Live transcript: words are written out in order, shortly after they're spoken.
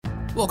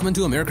Welcome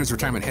into America's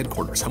Retirement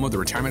Headquarters, home of the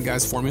Retirement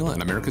Guys Formula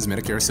and America's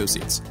Medicare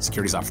Associates.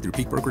 Securities offered through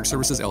Peak Brokerage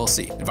Services,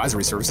 LLC.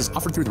 Advisory services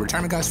offered through the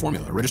Retirement Guys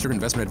Formula, registered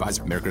investment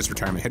advisor. America's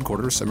Retirement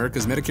Headquarters,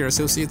 America's Medicare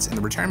Associates, and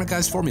the Retirement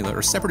Guys Formula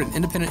are separate and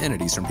independent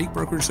entities from Peak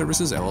Brokerage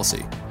Services,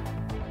 LLC.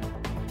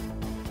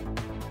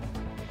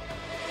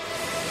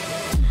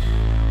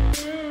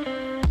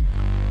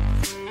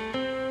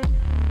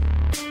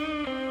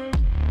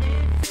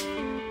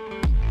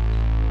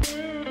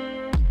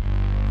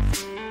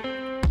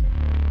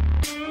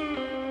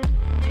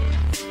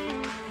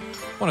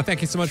 I want to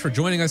thank you so much for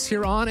joining us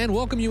here on and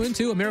welcome you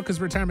into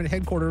America's Retirement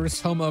Headquarters,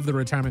 home of the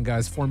Retirement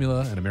Guys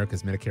Formula and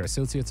America's Medicare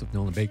Associates with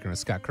Nolan Baker and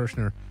Scott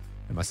Kirshner.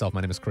 And myself,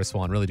 my name is Chris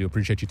Swan. Really do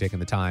appreciate you taking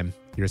the time.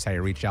 Here's how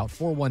you reach out,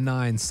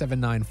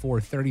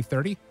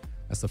 419-794-3030.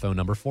 That's the phone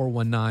number,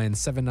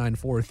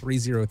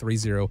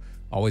 419-794-3030.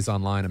 Always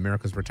online,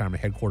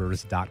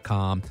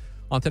 americasretirementheadquarters.com.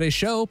 On today's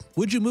show,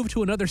 would you move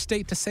to another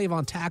state to save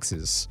on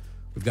taxes?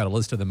 We've got a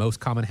list of the most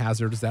common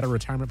hazards that a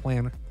retirement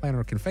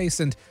planner can face,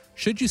 and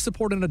should you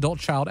support an adult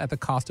child at the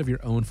cost of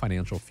your own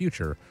financial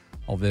future?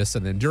 All this,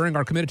 and then during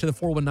our Committed to the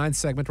 419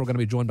 segment, we're going to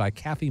be joined by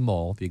Kathy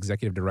Mull, the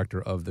executive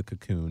director of The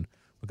Cocoon.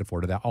 Looking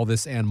forward to that. All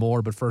this and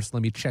more, but first,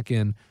 let me check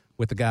in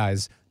with the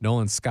guys.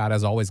 Nolan, Scott,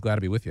 as always, glad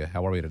to be with you.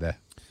 How are we today?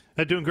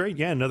 Doing great.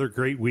 Yeah, another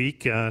great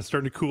week.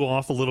 Starting to cool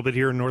off a little bit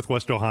here in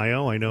Northwest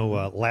Ohio. I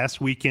know last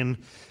weekend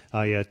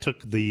I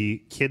took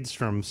the kids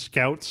from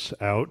Scouts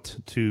out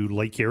to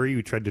Lake Erie.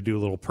 We tried to do a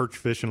little perch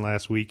fishing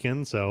last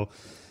weekend, so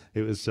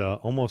it was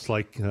almost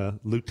like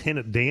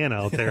Lieutenant Dan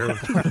out there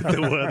with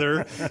the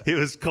weather. It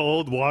was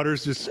cold.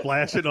 Water's just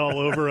splashing all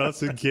over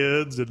us and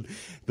kids, and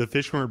the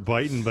fish weren't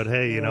biting. But,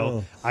 hey, you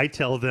know, I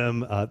tell them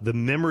the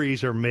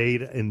memories are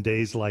made in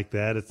days like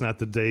that. It's not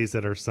the days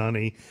that are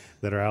sunny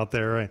that are out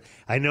there.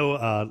 I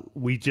know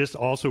we just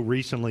also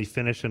recently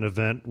finished an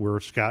event where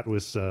Scott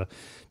was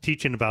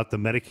teaching about the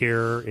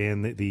Medicare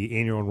and the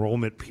annual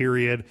enrollment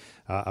period.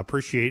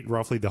 Appreciate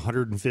roughly the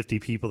 150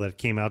 people that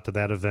came out to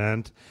that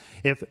event.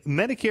 If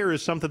Medicare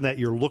is something that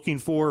you're looking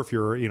for, if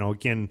you're,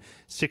 again,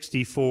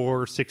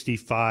 64,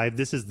 65,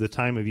 this is the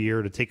time of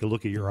year to take a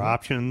look at your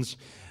options.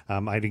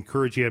 I'd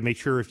encourage you to make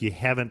sure if you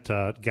haven't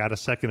got a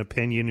second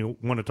opinion, you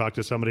want to talk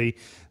to somebody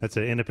that's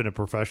an independent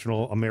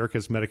professional,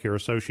 America's Medicare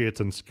Associates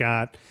and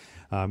Scott.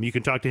 You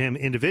can talk to him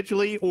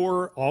individually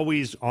or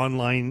always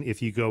online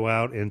if you go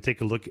out and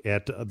take a look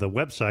at the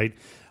website,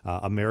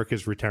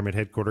 America's Retirement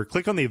Headquarters.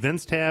 Click on the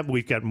events tab.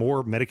 We've got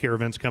more Medicare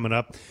events coming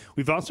up.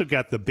 We've also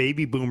got the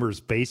Baby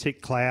Boomers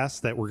Basic class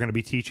that we're going to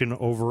be teaching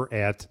over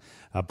at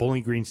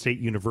Bowling Green State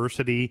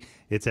University.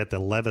 It's at the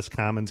Levis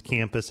Commons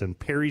campus in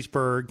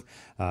Perrysburg.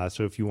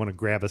 So if you want to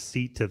grab a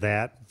seat to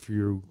that, if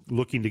you're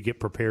looking to get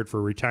prepared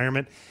for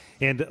retirement.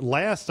 And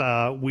last,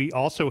 we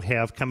also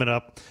have coming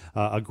up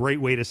a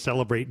great way to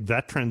celebrate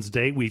Veterans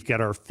Day. We've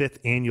got our 5th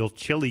annual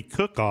chili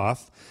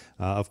cook-off.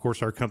 Of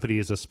course, our company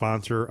is a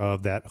sponsor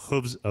of that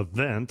Hooves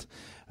event.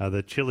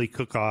 The chili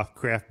cook-off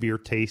craft beer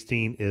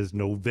tasting is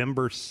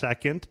November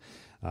 2nd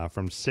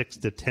from 6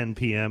 to 10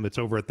 p.m. It's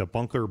over at the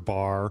Bunker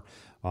Bar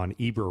on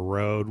Eber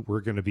Road.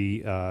 We're going to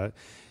be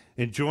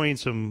enjoying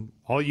some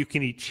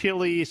all-you-can-eat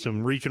chili,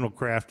 some regional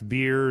craft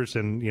beers,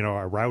 and,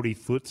 a rowdy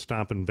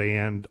foot-stomping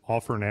band, all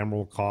for an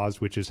admirable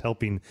cause, which is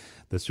helping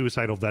the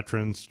suicidal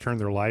veterans turn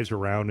their lives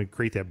around and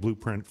create that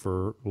blueprint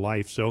for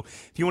life. So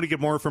if you want to get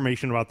more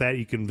information about that,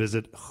 you can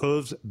visit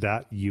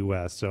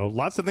hooves.us. So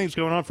lots of things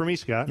going on for me,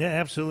 Scott. Yeah,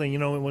 absolutely. It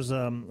was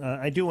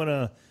I do want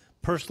to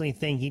personally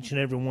thank each and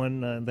every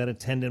one that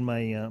attended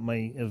my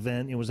my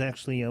event. It was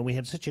actually, we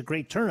had such a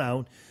great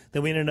turnout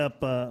that we ended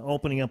up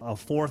opening up a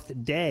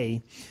 4th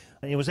day.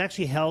 It was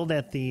actually held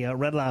at the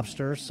Red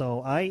Lobster,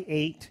 so I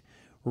ate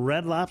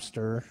Red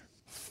Lobster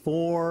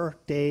 4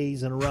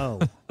 days in a row.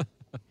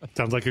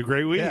 Sounds like a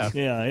great week.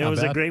 Yeah, it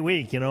was a great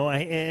week,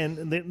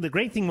 and the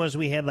great thing was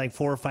we had like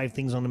 4 or 5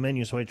 things on the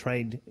menu, so I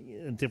tried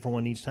a different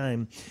one each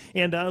time.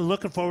 And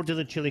looking forward to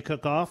the chili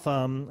cook-off.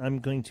 I'm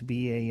going to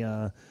be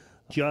a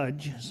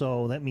judge,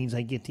 so that means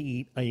I get to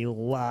eat a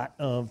lot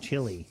of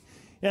chili.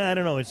 Yeah, I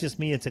don't know. It's just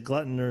me. It's a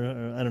glutton,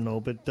 or I don't know.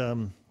 But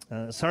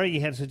sorry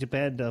you had such a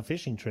bad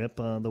fishing trip.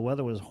 The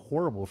weather was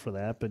horrible for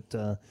that. But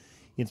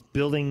it's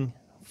building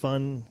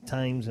fun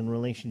times and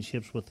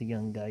relationships with the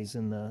young guys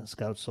in the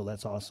Scouts, so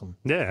that's awesome.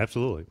 Yeah,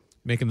 absolutely.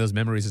 Making those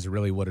memories is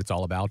really what it's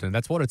all about, and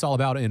that's what it's all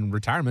about in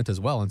retirement as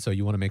well. And so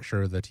you want to make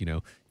sure that,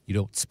 you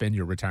don't spend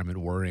your retirement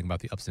worrying about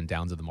the ups and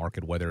downs of the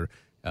market, whether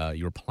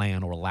your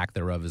plan or lack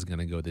thereof is going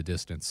to go the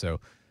distance. So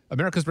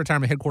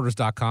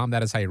AmericasRetirementHeadquarters.com,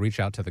 that is how you reach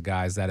out to the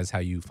guys. That is how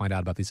you find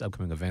out about these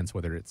upcoming events,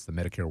 whether it's the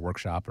Medicare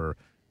workshop or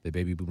the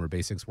Baby Boomer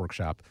Basics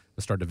workshop,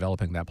 to start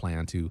developing that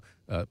plan to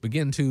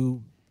begin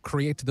to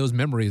create those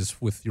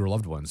memories with your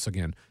loved ones.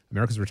 Again,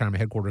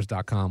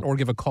 AmericasRetirementHeadquarters.com, or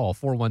give a call,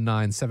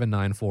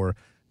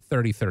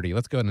 419-794-3030.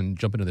 Let's go ahead and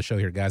jump into the show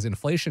here, guys.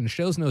 Inflation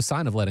shows no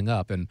sign of letting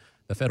up, and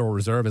the Federal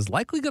Reserve is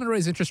likely going to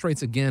raise interest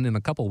rates again in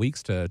a couple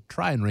weeks to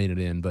try and rein it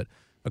in. But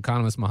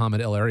economist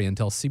Mohamed El-Erian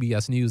tells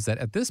CBS News that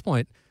at this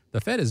point,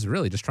 the Fed is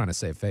really just trying to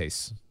save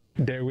face.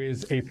 there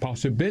is a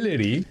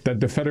possibility that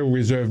the Federal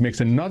Reserve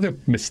makes another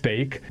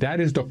mistake. That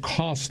is the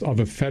cost of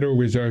a Federal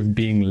Reserve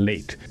being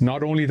late.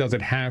 Not only does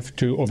it have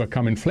to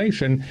overcome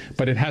inflation,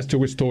 but it has to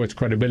restore its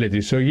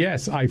credibility. So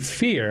yes, I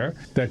fear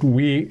that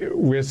we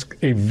risk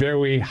a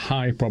very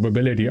high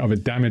probability of a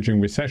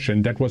damaging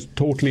recession that was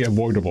totally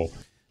avoidable.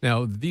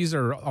 Now, these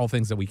are all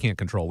things that we can't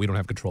control. We don't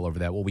have control over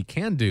that. What we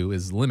can do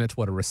is limit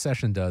what a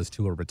recession does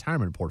to a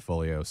retirement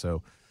portfolio.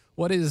 So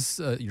what is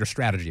your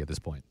strategy at this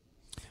point?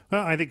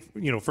 Well, I think,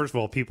 first of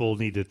all, people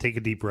need to take a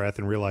deep breath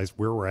and realize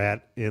where we're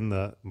at in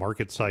the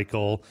market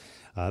cycle.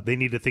 They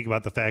need to think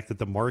about the fact that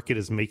the market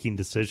is making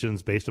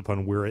decisions based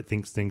upon where it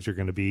thinks things are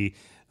going to be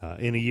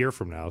in a year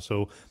from now.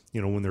 So,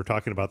 when they're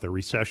talking about the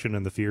recession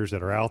and the fears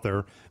that are out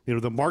there,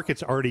 the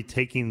market's already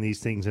taking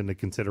these things into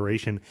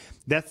consideration.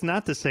 That's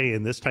not to say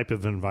in this type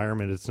of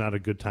environment, it's not a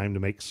good time to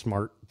make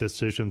smart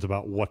decisions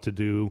about what to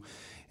do.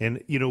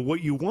 And,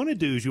 what you want to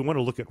do is you want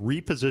to look at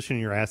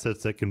repositioning your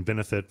assets that can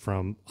benefit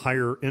from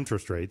higher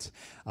interest rates.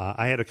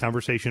 I had a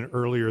conversation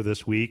earlier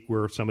this week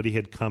where somebody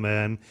had come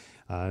in.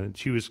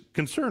 She was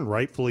concerned,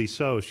 rightfully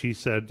so. She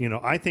said,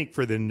 I think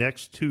for the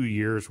next 2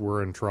 years,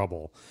 we're in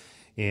trouble.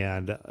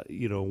 And,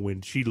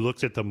 when she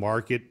looks at the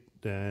market,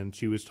 and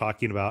she was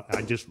talking about,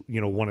 I just,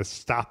 want to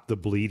stop the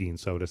bleeding,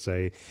 so to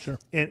say. Sure.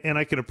 And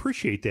I can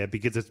appreciate that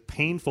because it's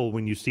painful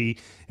when you see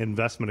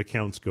investment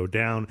accounts go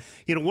down.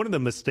 One of the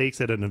mistakes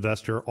that an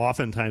investor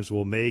oftentimes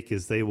will make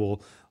is they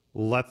will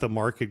let the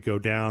market go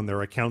down,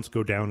 their accounts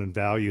go down in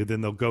value, then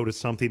they'll go to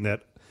something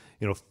that,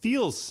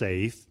 feels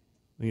safe,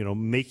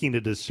 making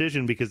a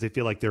decision because they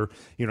feel like they're,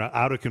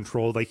 out of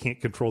control. They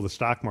can't control the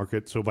stock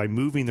market. So by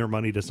moving their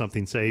money to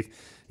something safe,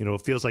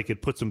 it feels like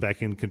it puts them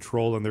back in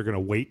control and they're going to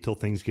wait till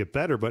things get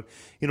better. But,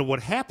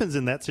 what happens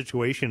in that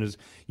situation is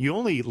you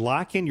only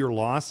lock in your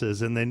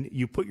losses and then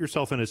you put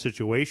yourself in a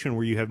situation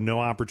where you have no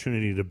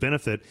opportunity to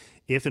benefit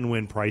if and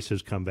when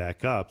prices come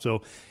back up.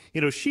 So,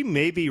 she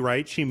may be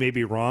right, she may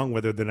be wrong,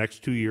 whether the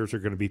next 2 years are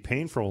going to be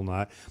painful or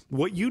not.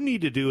 What you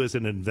need to do as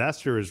an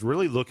investor is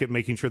really look at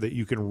making sure that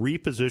you can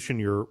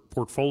reposition your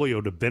portfolio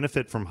to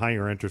benefit from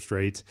higher interest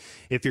rates.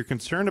 If you're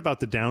concerned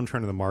about the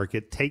downturn of the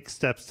market, take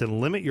steps to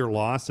limit your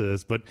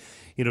losses, but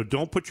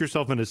don't put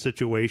yourself in a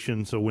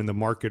situation so when the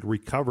market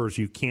recovers,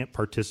 you can't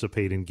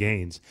participate in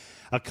gains.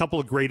 A couple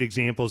of great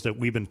examples that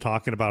we've been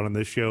talking about on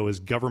this show is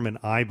government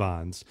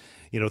I-bonds.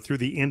 Through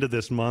the end of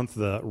this month,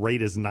 the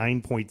rate is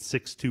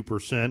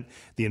 9.62%.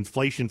 The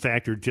inflation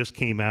factor just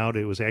came out.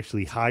 It was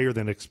actually higher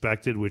than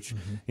expected, which,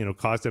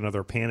 caused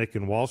another panic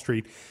in Wall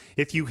Street.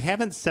 If you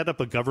haven't set up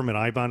a government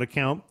I-bond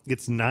account,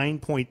 it's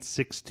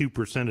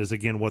 9.62% is,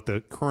 again, what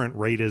the current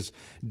rate is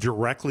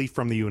directly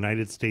from the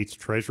United States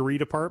Treasury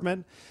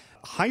Department.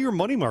 Higher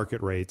money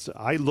market rates.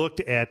 I looked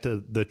at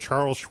the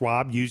Charles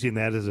Schwab, using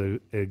that as an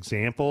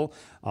example.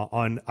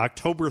 On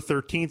October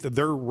 13th,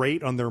 their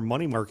rate on their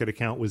money market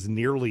account was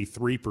nearly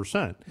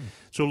 3%.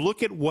 So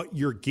look at what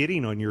you're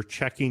getting on your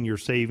checking, your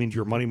savings,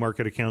 your money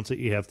market accounts that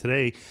you have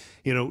today.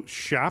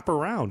 Shop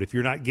around. If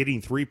you're not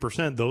getting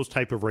 3%, those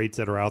type of rates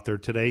that are out there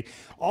today.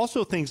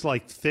 Also, things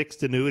like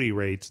fixed annuity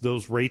rates.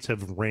 Those rates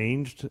have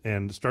ranged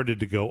and started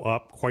to go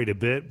up quite a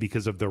bit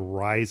because of the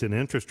rise in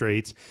interest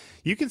rates.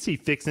 You can see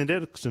fixed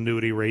index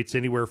annuity rates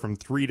anywhere from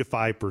 3 to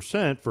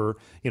 5% for,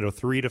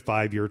 3 to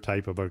 5 year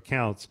type of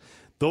accounts.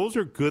 Those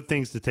are good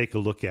things to take a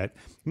look at.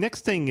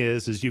 Next thing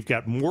is you've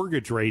got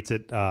mortgage rates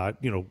at,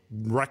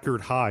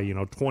 record high,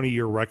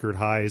 20-year record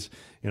highs,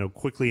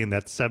 quickly in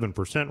that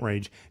 7%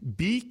 range.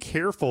 Be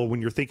careful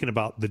when you're thinking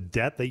about the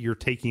debt that you're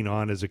taking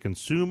on as a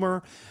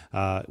consumer,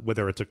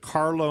 whether it's a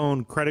car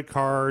loan, credit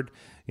card,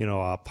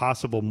 a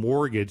possible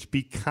mortgage.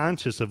 Be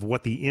conscious of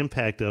what the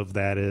impact of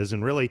that is.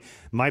 And really,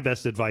 my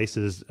best advice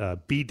is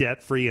be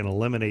debt-free and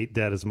eliminate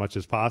debt as much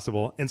as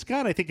possible. And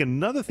Scott, I think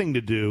another thing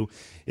to do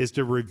is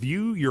to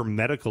review your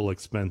medical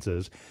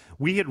expenses.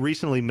 We had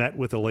recently met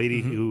with a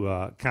lady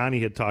who,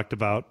 Connie had talked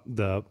about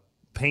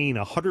paying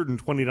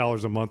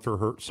 $120 a month for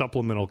her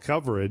supplemental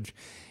coverage.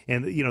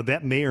 And,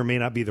 that may or may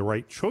not be the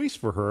right choice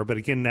for her. But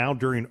again, now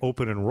during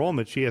open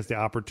enrollment, she has the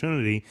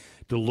opportunity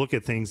to look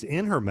at things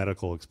in her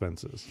medical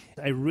expenses.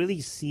 I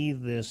really see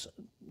this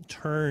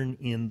turn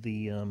in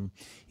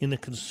the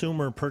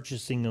consumer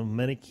purchasing of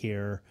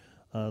Medicare,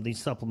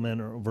 these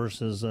supplemental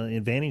versus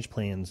Advantage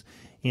plans.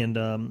 And,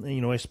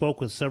 I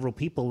spoke with several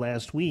people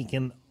last week,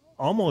 and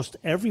almost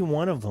every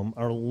one of them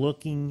are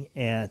looking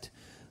at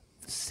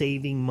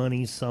saving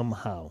money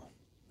somehow.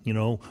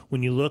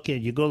 When you go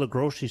to the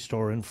grocery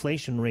store,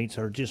 inflation rates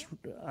are just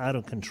out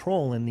of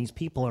control, and these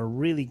people are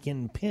really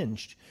getting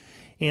pinched.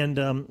 And,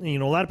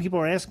 a lot of people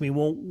are asking me,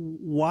 well,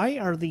 why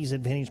are these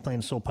Advantage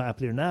plans so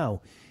popular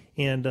now?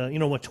 And,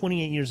 with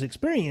 28 years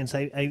experience,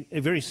 I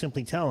very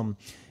simply tell them,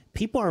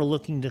 people are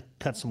looking to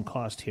cut some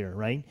cost here,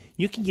 right?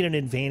 You can get an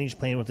Advantage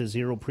plan with a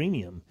zero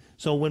premium.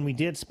 So when we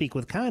did speak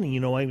with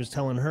Connie, I was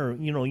telling her,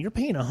 you're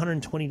paying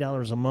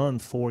 $120 a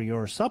month for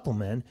your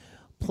supplement,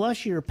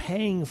 plus you're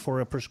paying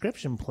for a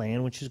prescription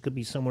plan, which could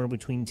be somewhere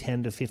between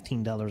 $10 to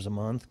 $15 a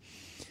month.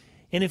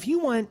 And if you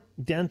want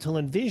dental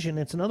and vision,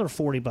 it's another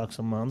 $40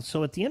 a month.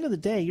 So at the end of the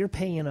day, you're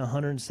paying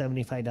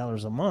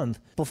 $175 a month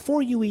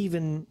before you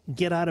even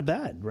get out of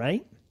bed,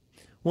 right?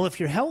 Well, if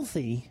you're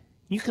healthy,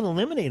 you can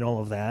eliminate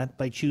all of that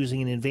by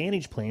choosing an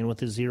Advantage plan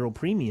with a zero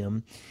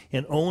premium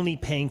and only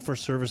paying for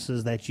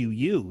services that you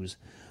use.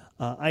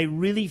 I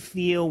really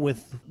feel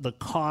with the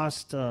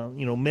cost,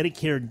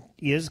 Medicare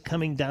is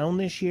coming down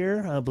this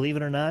year. Believe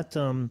it or not,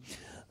 the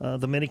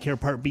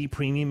Medicare Part B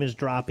premium is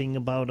dropping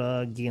about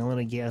a gallon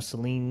of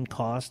gasoline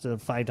cost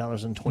of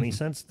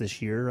 $5.20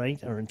 this year,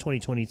 right, or in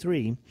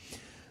 2023.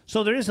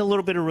 So there is a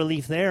little bit of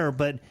relief there,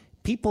 but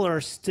people are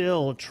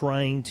still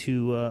trying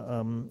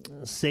to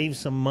save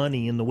some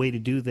money, and the way to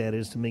do that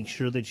is to make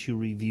sure that you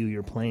review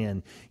your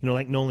plan.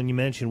 Like Nolan, you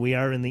mentioned, we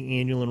are in the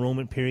annual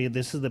enrollment period.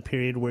 This is the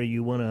period where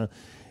you want to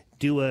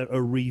do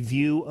a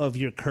review of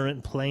your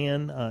current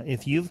plan.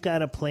 If you've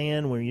got a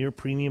plan where your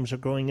premiums are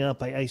going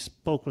up, I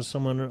spoke with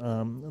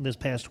someone this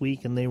past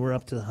week, and they were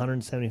up to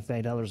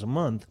 $175 a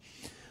month.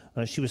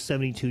 She was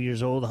 72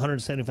 years old,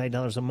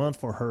 $175 a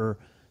month for her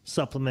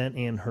supplement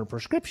and her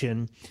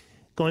prescription.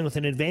 Going with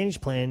an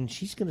Advantage plan,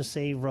 she's going to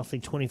save roughly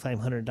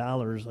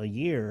 $2,500 a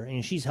year,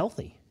 and she's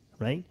healthy,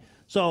 right?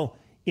 So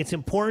it's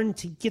important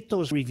to get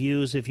those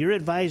reviews. If your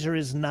advisor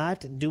is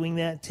not doing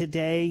that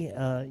today,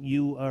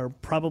 you are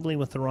probably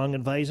with the wrong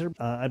advisor.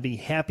 I'd be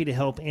happy to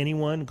help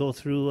anyone go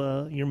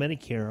through your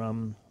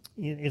Medicare.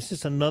 It's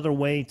just another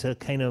way to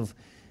kind of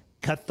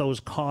cut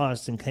those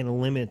costs and kind of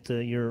limit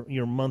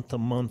your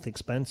month-to-month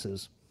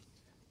expenses.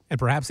 And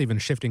perhaps even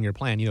shifting your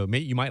plan.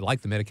 You might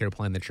like the Medicare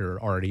plan that you're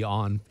already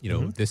on,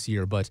 this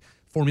year, but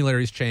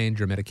formularies change,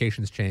 your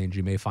medications change.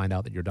 You may find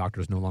out that your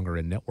doctor is no longer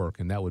in network,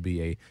 and that would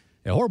be a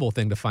horrible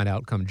thing to find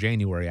out come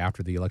January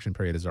after the election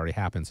period has already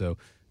happened. So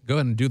go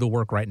ahead and do the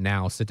work right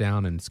now. Sit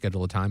down and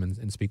schedule a time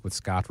and speak with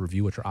Scott,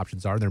 review what your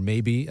options are. There may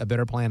be a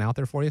better plan out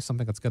there for you,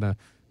 something that's going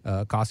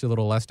to cost you a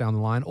little less down the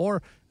line.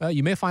 Or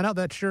you may find out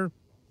that you're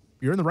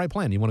in the right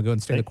plan. You want to go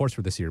and stay the course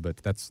for this year, but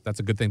that's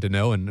a good thing to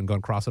know and go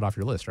and cross it off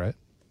your list, right?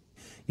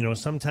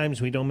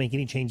 Sometimes we don't make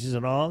any changes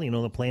at all.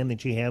 The plan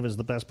that you have is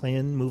the best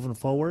plan moving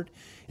forward,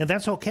 and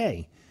that's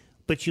okay.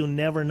 But you'll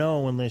never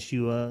know unless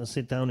you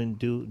sit down and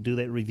do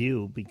that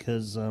review,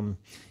 because,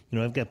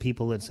 I've got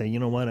people that say,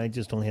 I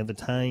just don't have the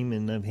time,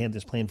 and I've had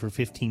this plan for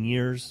 15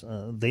 years.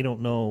 They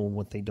don't know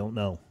what they don't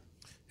know.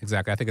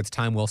 Exactly. I think it's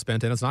time well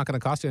spent, and it's not going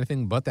to cost you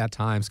anything but that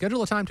time.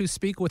 Schedule a time to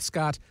speak with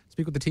Scott,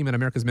 speak with the team at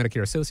America's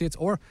Medicare Associates,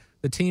 or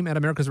the team at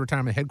America's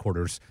Retirement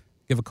Headquarters.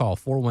 Give a call,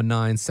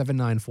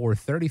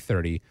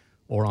 419-794-3030,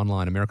 or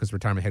online,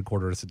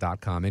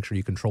 americasretirementheadquarters.com. Make sure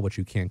you control what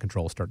you can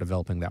control. Start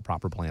developing that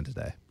proper plan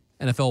today.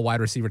 NFL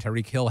wide receiver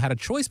Tyreek Hill had a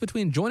choice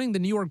between joining the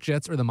New York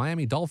Jets or the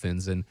Miami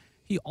Dolphins, and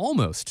he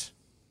almost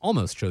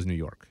chose New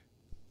York.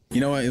 You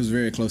know what? It was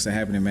very close to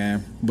happening,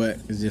 man. But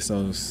it's just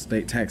those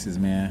state taxes,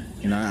 man.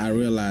 I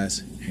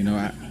realized,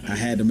 I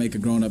had to make a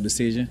grown-up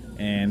decision.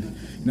 And,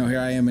 here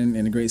I am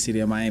in the great city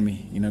of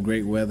Miami.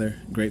 Great weather,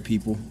 great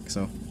people.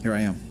 So here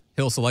I am.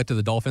 Hill selected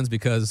the Dolphins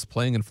because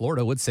playing in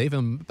Florida would save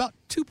him about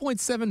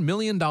 $2.7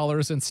 million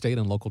in state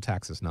and local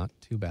taxes. Not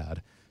too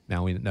bad.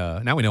 Now we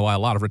know why a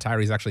lot of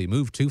retirees actually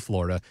move to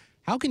Florida.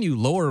 How can you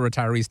lower a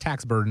retiree's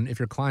tax burden if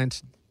your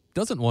client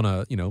doesn't want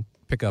to,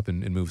 pick up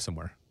and move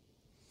somewhere?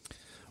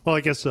 Well,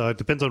 I guess it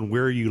depends on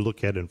where you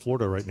look at in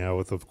Florida right now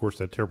with, of course,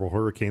 that terrible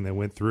hurricane that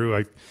went through.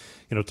 I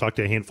talked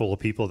to a handful of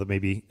people that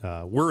maybe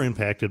were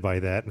impacted by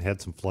that and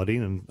had some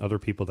flooding, and other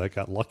people that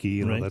got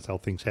lucky. Right. That's how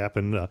things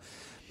happen.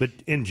 But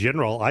in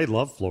general, I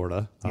love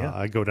Florida. Yeah.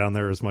 I go down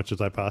there as much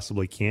as I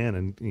possibly can,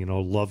 and,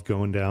 love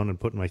going down and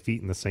putting my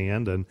feet in the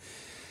sand. And,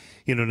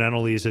 not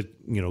only is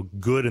it,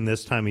 good in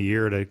this time of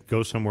year to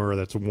go somewhere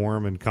that's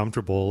warm and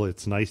comfortable,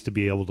 it's nice to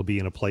be able to be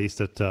in a place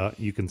that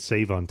you can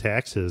save on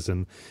taxes.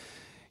 And,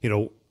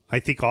 I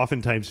think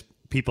oftentimes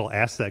people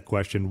ask that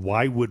question,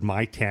 why would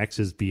my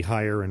taxes be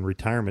higher in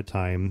retirement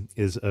time,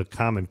 is a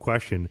common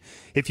question.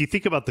 If you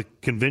think about the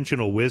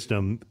conventional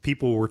wisdom,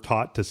 people were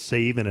taught to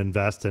save and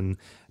invest in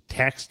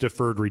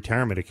tax-deferred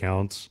retirement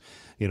accounts,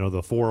 the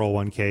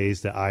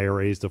 401ks, the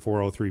IRAs, the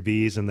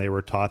 403bs, and they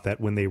were taught that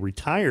when they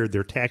retired,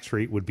 their tax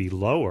rate would be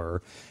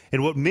lower.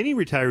 And what many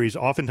retirees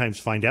oftentimes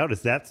find out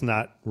is that's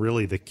not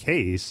really the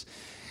case.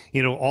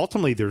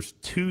 Ultimately, there's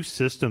two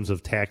systems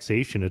of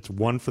taxation. It's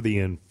one for the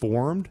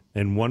informed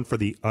and one for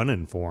the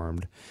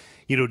uninformed.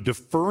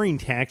 Deferring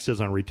taxes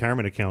on a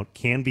retirement account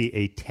can be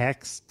a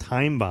tax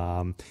time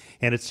bomb,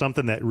 and it's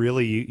something that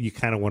really you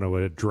kind of want to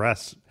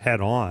address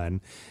head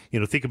on.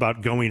 Think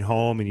about going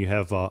home and you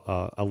have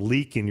a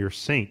leak in your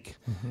sink,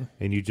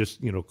 and you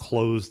just,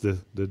 close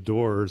the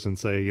doors and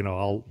say,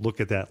 I'll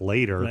look at that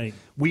later. Right.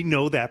 We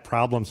know that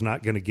problem's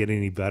not going to get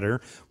any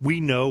better. We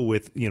know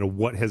with,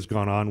 what has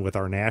gone on with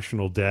our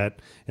national debt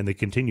and the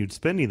continued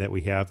spending that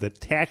we have, that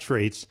tax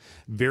rates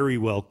very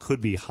well could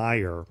be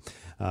higher.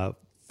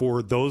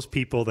 For those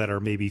people that are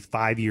maybe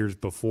 5 years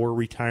before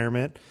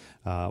retirement,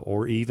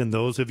 or even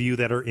those of you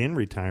that are in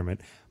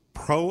retirement,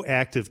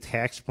 proactive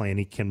tax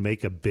planning can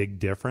make a big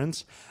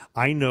difference.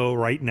 I know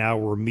right now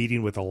we're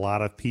meeting with a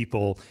lot of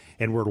people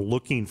and we're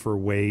looking for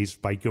ways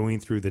by going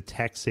through the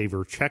tax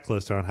saver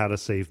checklist on how to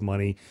save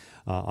money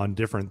on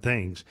different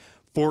things.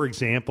 For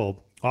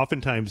example,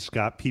 oftentimes,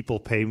 Scott, people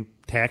pay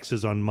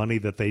taxes on money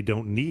that they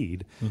don't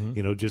need.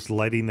 Just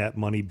letting that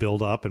money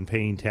build up and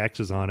paying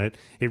taxes on it.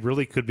 It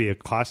really could be a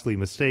costly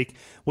mistake.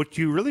 What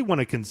you really want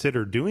to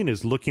consider doing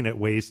is looking at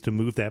ways to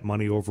move that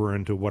money over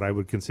into what I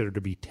would consider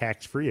to be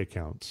tax-free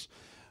accounts.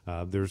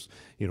 There's,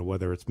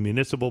 whether it's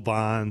municipal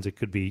bonds, it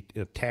could be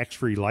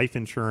tax-free life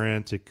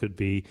insurance, it could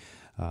be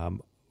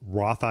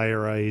Roth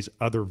IRAs,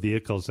 other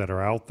vehicles that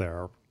are out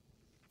there.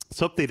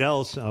 Something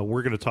else,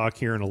 we're going to talk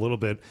here in a little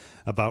bit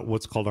about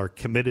what's called our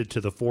Committed to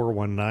the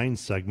 419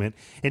 segment.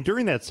 And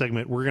during that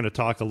segment, we're going to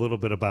talk a little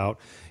bit about,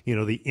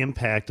 the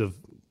impact of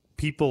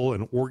people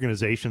and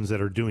organizations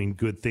that are doing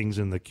good things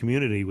in the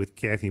community with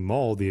Kathy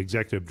Mull, the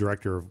executive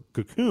director of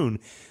Cocoon.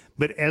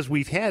 But as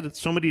we've had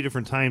so many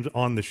different times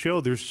on the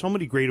show, there's so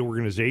many great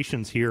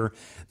organizations here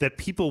that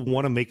people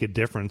want to make a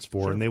difference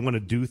for, and they want to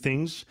do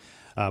things.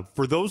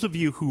 For those of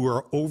you who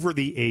are over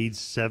the age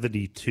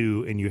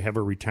 72 and you have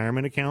a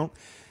retirement account,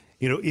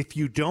 if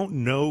you don't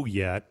know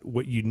yet,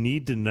 what you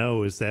need to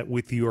know is that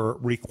with your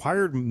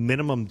required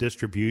minimum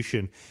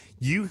distribution,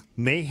 you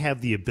may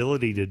have the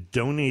ability to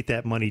donate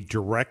that money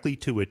directly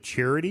to a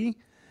charity.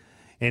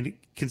 And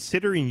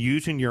considering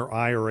using your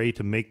IRA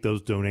to make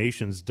those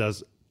donations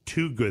does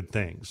two good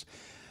things.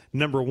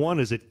 Number one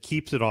is it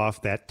keeps it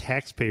off that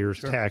taxpayer's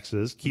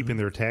taxes, keeping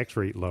their tax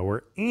rate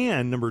lower.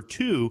 And number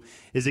two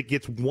is it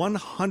gets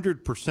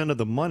 100% of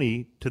the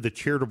money to the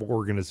charitable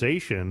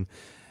organization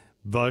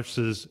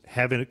versus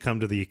having it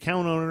come to the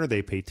account owner.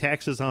 They pay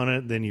taxes on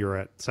it. Then you're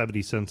at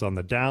 70 cents on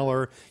the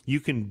dollar. You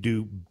can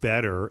do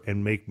better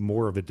and make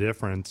more of a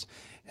difference,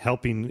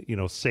 helping,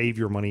 save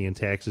your money in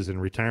taxes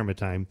in retirement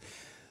time.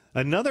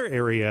 Another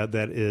area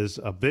that is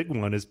a big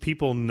one is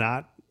people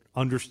not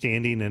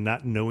understanding and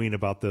not knowing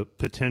about the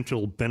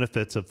potential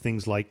benefits of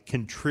things like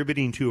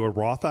contributing to a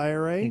Roth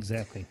IRA.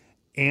 Exactly.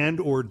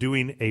 And or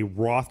doing a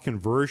Roth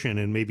conversion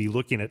and maybe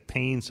looking at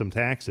paying some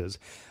taxes.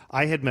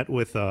 I had met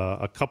with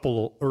a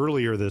couple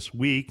earlier this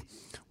week.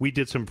 We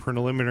did some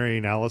preliminary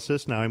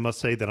analysis. Now, I must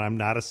say that I'm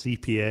not a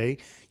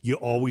CPA. You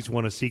always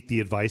want to seek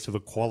the advice of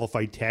a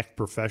qualified tax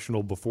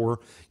professional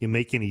before you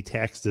make any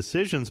tax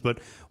decisions. But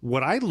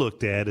what I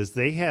looked at is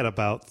they had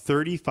about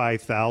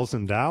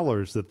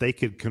 $35,000 that they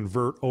could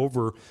convert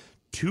over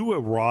to a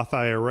Roth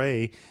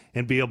IRA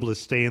and be able to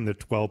stay in the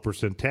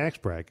 12% tax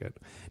bracket.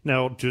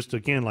 Now, just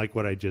again, like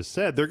what I just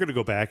said, they're going to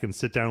go back and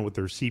sit down with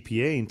their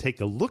CPA and take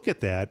a look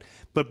at that.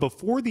 But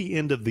before the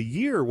end of the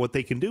year, what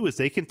they can do is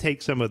they can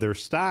take some of their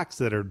stocks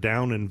that are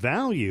down in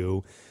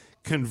value,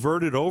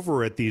 convert it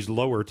over at these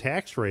lower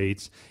tax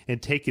rates,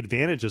 and take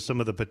advantage of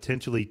some of the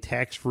potentially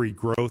tax-free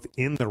growth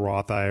in the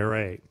Roth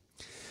IRA.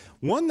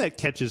 One that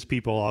catches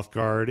people off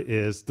guard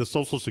is the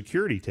Social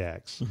Security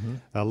tax.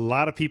 A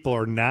lot of people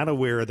are not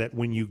aware that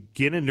when you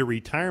get into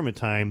retirement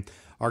time,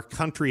 our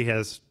country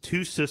has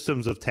two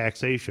systems of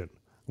taxation.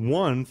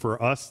 One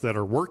for us that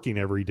are working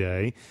every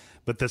day,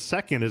 but the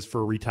second is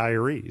for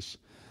retirees.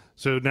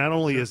 So not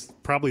only is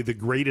probably the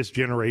greatest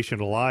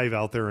generation alive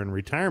out there in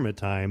retirement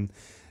time,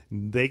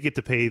 they get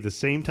to pay the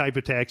same type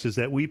of taxes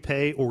that we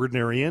pay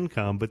ordinary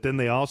income, but then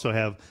they also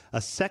have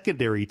a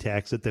secondary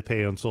tax that they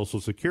pay on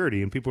Social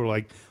Security. And people are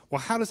like, well,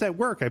 how does that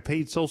work? I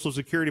paid Social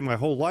Security my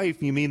whole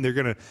life. You mean they're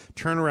going to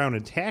turn around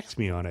and tax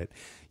me on it?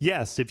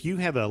 Yes, if you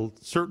have a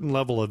certain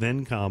level of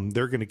income,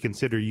 they're going to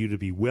consider you to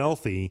be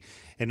wealthy.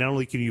 And not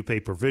only can you pay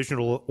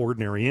provisional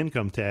ordinary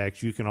income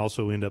tax, you can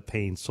also end up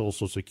paying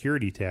Social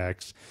Security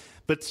tax.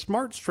 But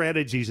smart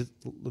strategies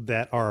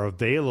that are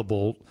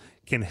available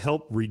can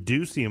help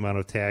reduce the amount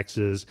of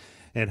taxes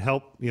and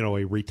help, a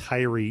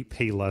retiree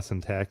pay less in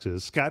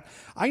taxes. Scott,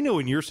 I know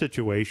in your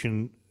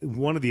situation,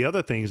 one of the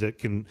other things that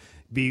can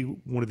be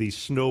one of these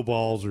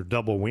snowballs or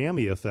double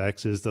whammy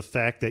effects is the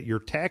fact that your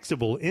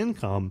taxable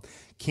income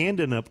can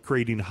end up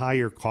creating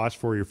higher costs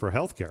for you for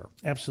healthcare.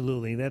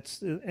 Absolutely.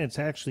 It's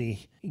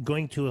actually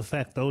going to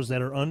affect those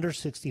that are under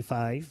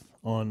 65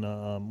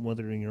 on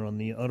whether you're on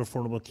the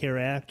Unaffordable Care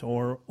Act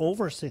or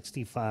over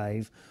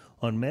 65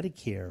 on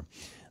Medicare.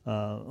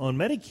 On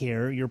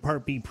Medicare, your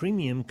Part B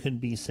premium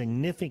could be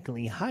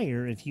significantly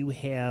higher if you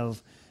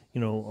have, a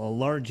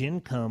large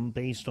income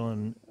based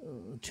on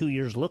 2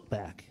 years look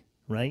back,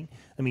 right?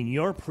 I mean,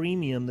 your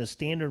premium, the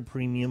standard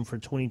premium for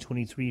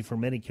 2023 for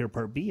Medicare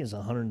Part B is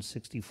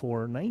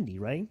 $164.90,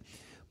 right?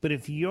 But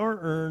if you're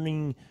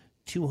earning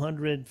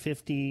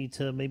 $250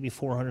 to maybe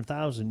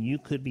 $400,000, you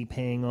could be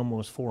paying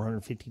almost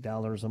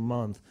 $450 a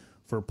month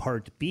for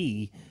Part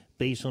B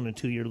based on a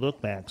 2-year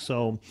look back.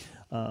 So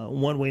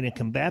one way to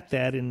combat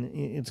that, and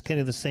it's kind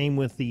of the same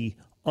with the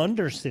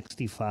under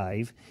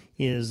 65,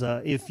 is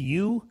if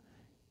you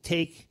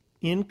take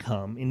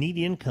income, and need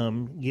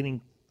income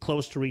getting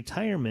close to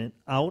retirement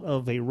out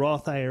of a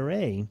Roth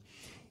IRA,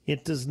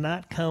 it does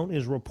not count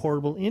as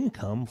reportable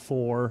income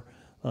for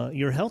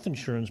your health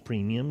insurance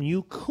premium.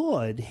 You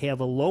could have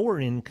a lower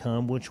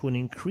income, which would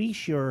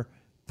increase your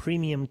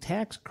premium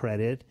tax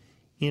credit,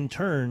 in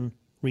turn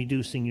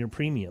reducing your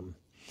premium.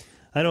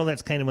 I know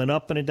that's kind of an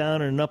up and a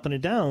down and an up and a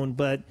down,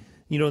 but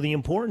the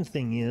important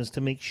thing is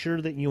to make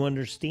sure that you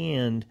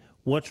understand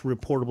what's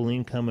reportable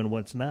income and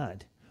what's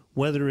not,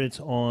 whether it's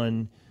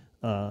on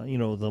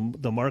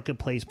the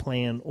marketplace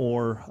plan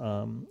or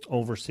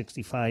over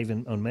 65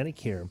 and on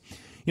Medicare.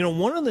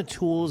 One of the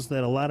tools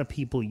that a lot of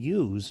people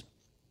use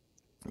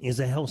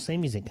is a health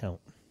savings account.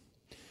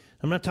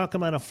 I'm not talking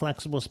about a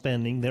flexible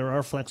spending. There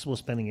are flexible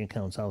spending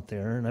accounts out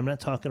there, and I'm not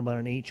talking about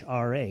an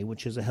HRA,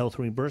 which is a health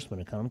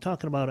reimbursement account. I'm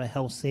talking about a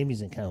health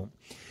savings account.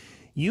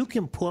 You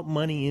can put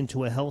money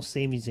into a health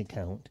savings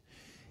account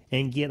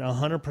and get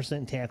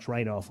 100% tax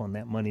write-off on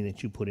that money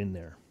that you put in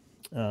there.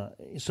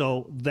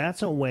 So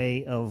that's a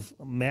way of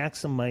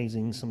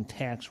maximizing some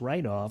tax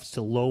write-offs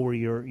to lower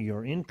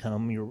your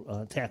income,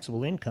 your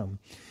taxable income.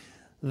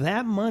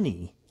 That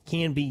money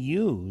can be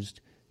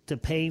used to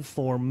pay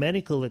for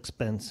medical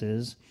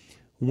expenses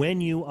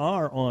when you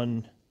are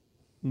on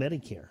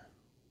Medicare.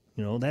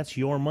 That's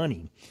your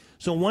money.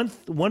 So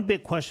one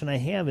big question I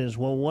have is,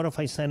 well, what if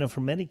I sign up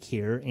for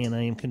Medicare and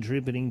I am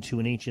contributing to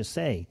an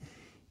HSA?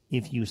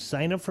 If you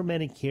sign up for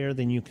Medicare,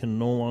 then you can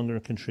no longer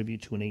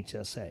contribute to an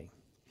HSA.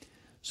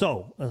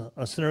 So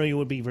a scenario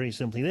would be very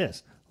simply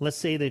this. Let's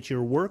say that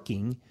you're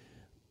working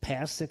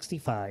past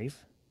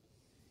 65,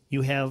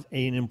 you have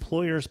an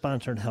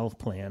employer-sponsored health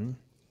plan,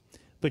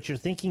 but you're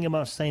thinking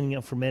about signing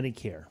up for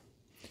Medicare.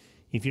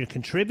 If you're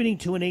contributing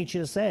to an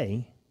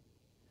HSA,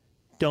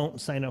 don't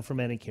sign up for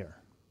Medicare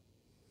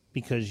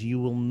because you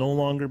will no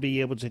longer be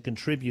able to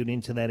contribute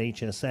into that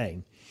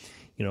HSA.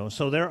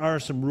 So there are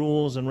some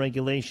rules and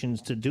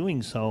regulations to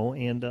doing so,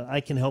 and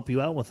I can help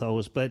you out with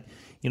those. But,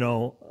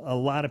 a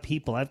lot of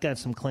people, I've got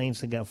some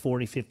clients that got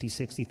 $40,000,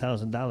 $50,000,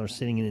 $60,000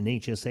 sitting in an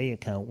HSA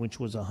account, which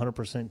was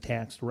 100%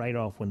 taxed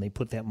write-off when they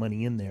put that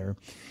money in there,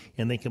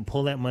 and they can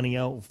pull that money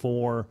out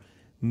for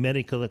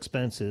medical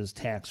expenses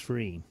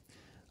tax-free.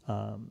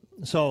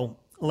 So,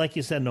 like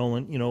you said,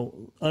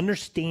 Nolan,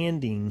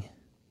 understanding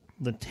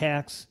the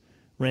tax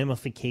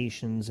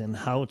ramifications and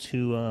how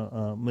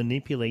to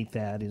manipulate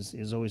that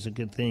is always a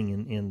good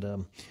thing,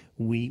 and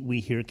we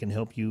here can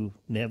help you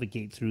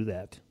navigate through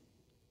that.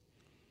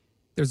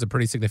 There's a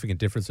pretty significant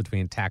difference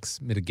between tax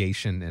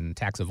mitigation and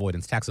tax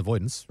avoidance. Tax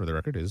avoidance, for the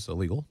record, is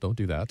illegal. Don't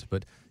do that.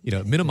 But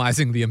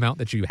minimizing the amount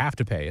that you have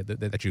to pay,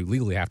 that you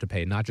legally have to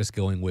pay, not just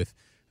going with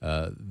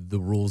the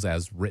rules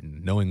as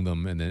written, knowing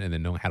them and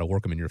then knowing how to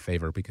work them in your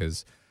favor,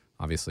 because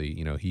obviously,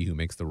 he who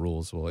makes the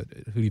rules, well,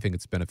 who do you think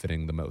it's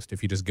benefiting the most?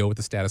 If you just go with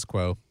the status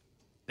quo,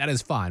 that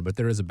is fine, but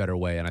there is a better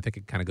way, and I think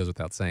it kind of goes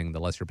without saying, the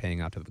less you're paying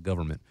out to the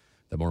government,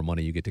 the more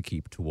money you get to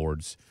keep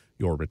towards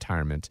your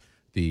retirement.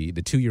 The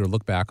 2-year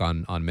look back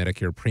on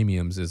Medicare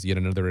premiums is yet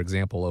another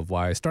example of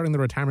why starting the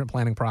retirement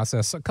planning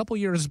process a couple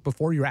years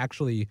before you're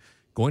actually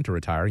going to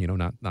retire,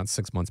 not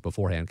 6 months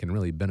beforehand, can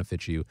really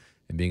benefit you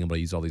in being able to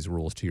use all these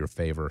rules to your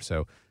favor.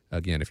 So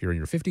again, if you're in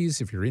your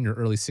 50s, if you're in your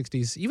early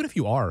 60s, even if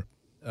you are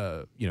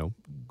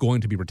going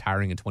to be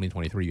retiring in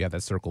 2023, you have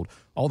that circled,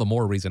 all the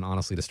more reason,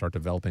 honestly, to start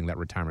developing that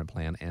retirement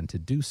plan. And to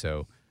do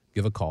so,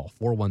 give a call.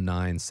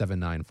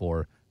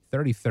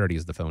 419-794-3030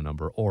 is the phone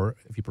number. Or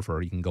if you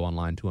prefer, you can go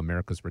online to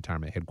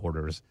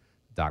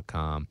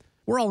americasretirementheadquarters.com.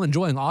 We're all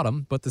enjoying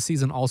autumn, but the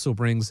season also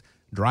brings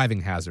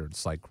driving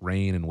hazards like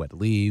rain and wet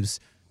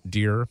leaves,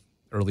 deer,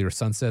 earlier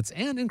sunsets,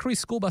 and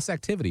increased school bus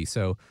activity.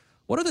 So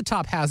what are the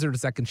top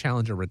hazards that can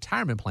challenge a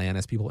retirement plan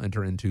as people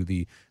enter into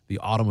the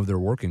autumn of their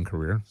working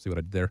career? See what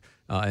I did there?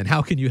 And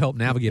how can you help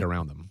navigate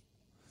around them?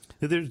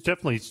 There's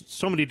definitely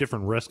so many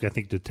different risks, I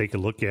think, to take a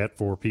look at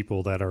for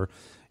people that are,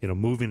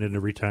 moving into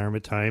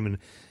retirement time, and,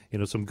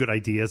 some good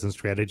ideas and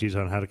strategies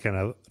on how to kind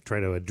of try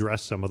to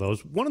address some of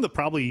those. One of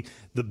probably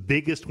the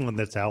biggest one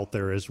that's out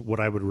there is what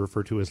I would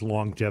refer to as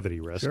longevity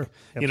risk. Sure,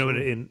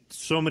 in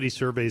so many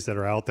surveys that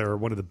are out there,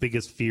 one of the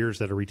biggest fears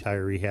that a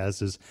retiree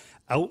has is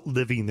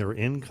outliving their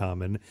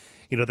income. And,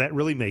 that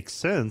really makes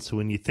sense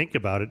when you think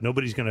about it.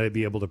 Nobody's going to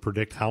be able to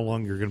predict how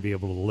long you're going to be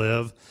able to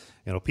live.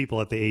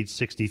 People at the age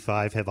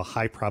 65 have a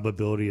high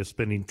probability of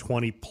spending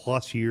 20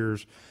 plus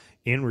years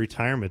in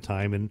retirement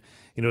time. And,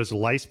 as the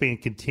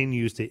lifespan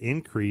continues to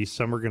increase,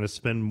 some are going to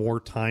spend more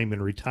time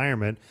in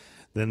retirement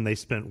than they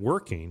spent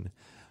working.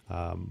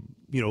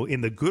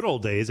 In the good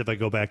old days, if I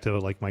go back to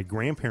like my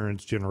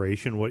grandparents'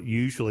 generation, what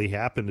usually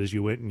happened is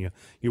you went and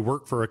you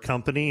worked for a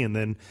company, and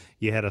then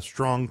you had a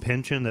strong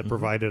pension that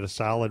provided a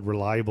solid,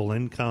 reliable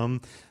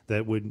income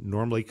that would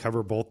normally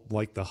cover both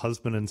like the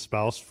husband and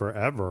spouse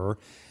forever.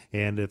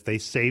 And if they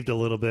saved a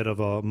little bit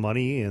of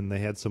money and they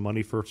had some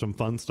money for some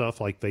fun stuff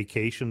like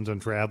vacations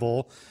and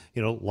travel,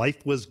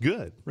 life was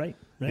good. Right.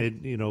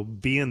 And,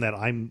 being that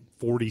I'm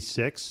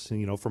 46,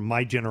 from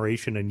my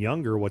generation and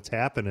younger, what's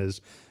happened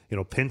is,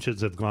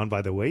 pensions have gone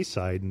by the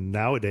wayside. And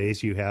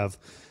nowadays you have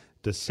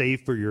to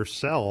save for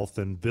yourself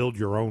and build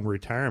your own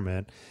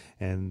retirement.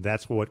 And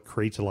that's what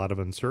creates a lot of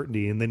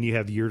uncertainty. And then you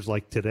have years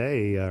like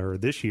today or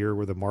this year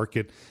where the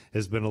market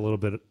has been a little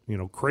bit,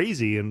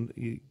 crazy,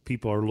 and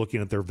people are looking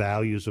at their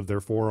values of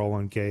their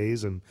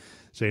 401ks and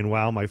saying,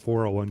 wow, my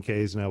 401k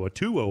is now a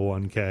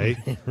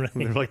 201k. Right.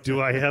 And they're like, do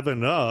I have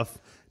enough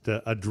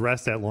to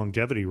address that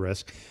longevity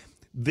risk?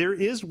 There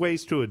is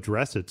ways to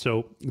address it.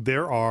 So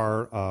there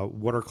are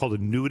what are called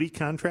annuity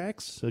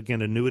contracts.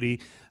 Again,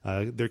 annuity,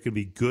 there can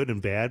be good and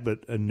bad,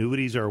 but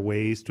annuities are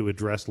ways to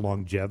address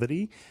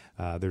longevity.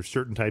 There's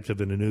certain types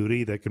of an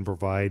annuity that can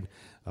provide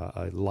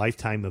a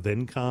lifetime of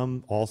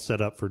income, all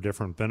set up for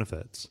different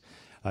benefits.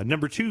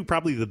 Number two,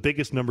 probably the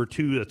biggest number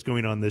two that's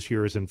going on this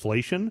year is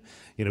inflation.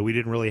 We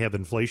didn't really have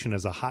inflation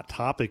as a hot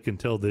topic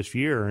until this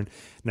year, and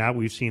now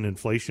we've seen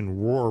inflation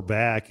roar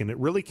back, and it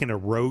really can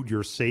erode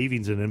your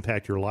savings and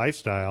impact your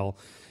lifestyle.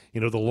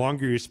 The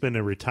longer you spend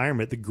in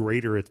retirement, the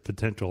greater its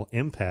potential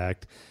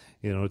impact.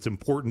 It's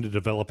important to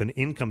develop an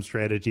income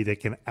strategy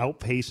that can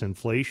outpace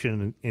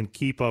inflation and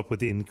keep up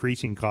with the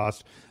increasing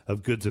cost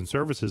of goods and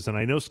services. And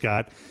I know,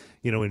 Scott,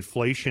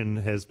 inflation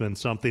has been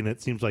something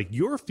that seems like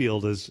your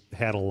field has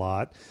had a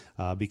lot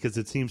because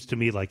it seems to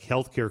me like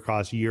healthcare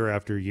costs year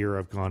after year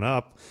have gone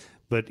up.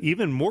 But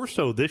even more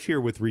so this year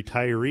with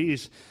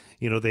retirees,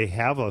 they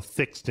have a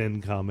fixed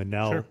income, and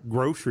now Sure.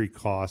 grocery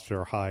costs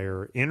are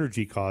higher,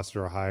 energy costs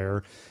are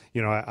higher.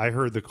 I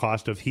heard the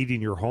cost of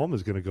heating your home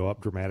is going to go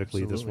up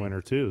dramatically this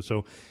winter too.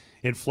 So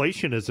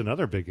inflation is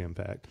another big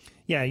impact.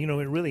 Yeah, it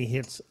really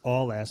hits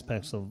all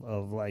aspects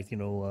of life.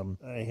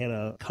 I had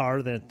a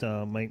car that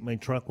my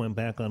truck went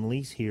back on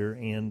lease here,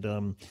 and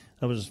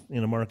I was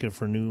in a market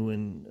for a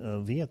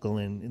new vehicle,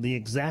 and the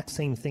exact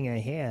same thing I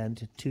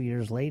had 2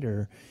 years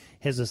later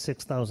has a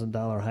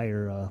 $6,000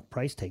 higher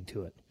price tag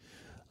to it.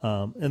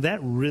 And that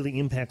really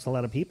impacts a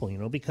lot of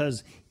people,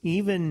 because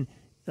even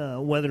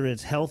whether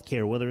it's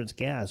healthcare, whether it's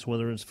gas,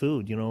 whether it's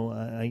food,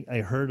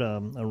 I heard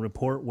a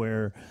report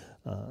where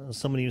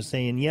somebody was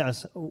saying,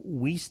 yes,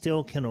 we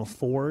still can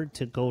afford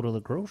to go to the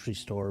grocery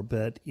store,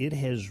 but it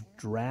has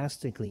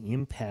drastically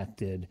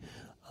impacted,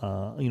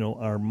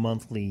 our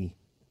monthly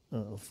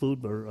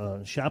food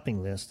or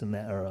shopping list and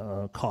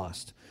that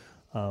cost.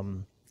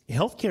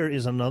 Healthcare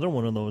is another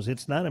one of those.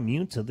 It's not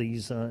immune to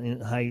these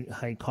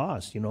high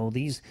costs.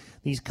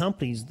 These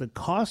companies, the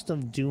cost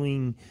of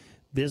doing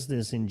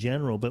business in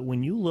general, but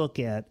when you look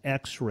at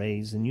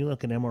X-rays and you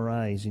look at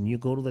MRIs and you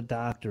go to the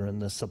doctor and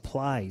the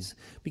supplies,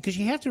 because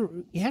you have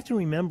to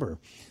remember,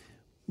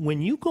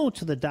 when you go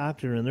to the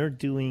doctor and they're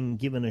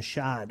giving a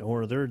shot,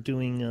 or they're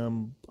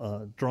doing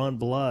drawn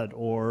blood,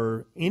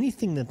 or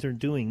anything that they're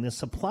doing, the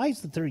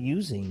supplies that they're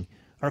using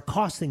are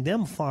costing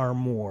them far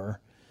more.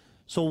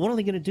 So what are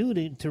they going to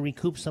do to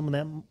recoup some of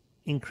that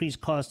increased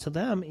cost to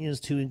them is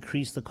to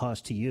increase the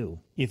cost to you.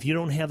 If you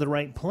don't have the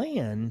right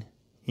plan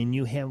and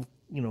you have,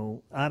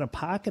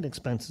 out-of-pocket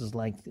expenses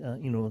like,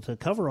 to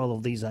cover all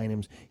of these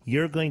items,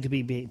 you're going to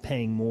be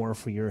paying more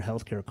for your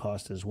healthcare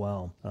cost as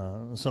well.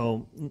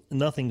 So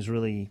nothing's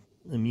really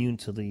immune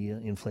to the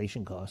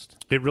inflation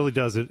cost. It really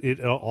does. It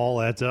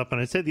all adds up.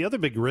 And I'd say the other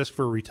big risk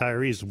for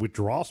retirees is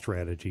withdrawal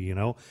strategy,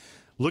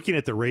 Looking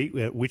at the rate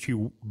at which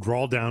you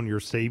draw down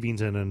your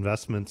savings and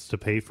investments to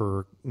pay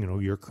for,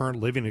 your current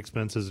living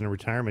expenses in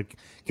retirement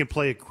can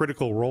play a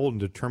critical role in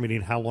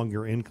determining how long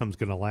your income's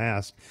going to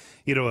last.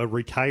 A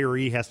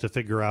retiree has to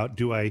figure out,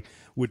 do I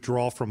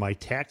withdraw from my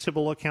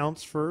taxable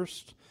accounts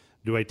first?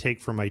 Do I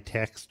take from my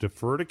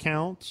tax-deferred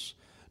accounts?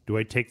 Do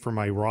I take from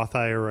my Roth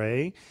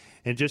IRA?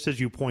 And just as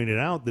you pointed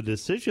out, the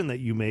decision that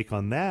you make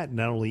on that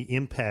not only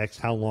impacts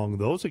how long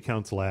those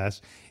accounts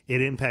last,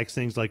 it impacts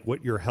things like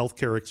what your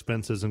healthcare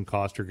expenses and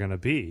costs are going to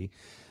be.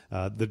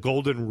 The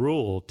golden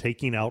rule,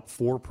 taking out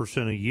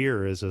 4% a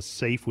year as a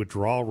safe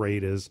withdrawal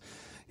rate, is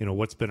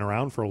what's been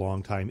around for a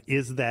long time.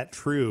 Is that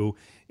true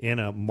in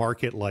a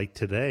market like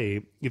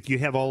today? If you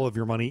have all of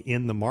your money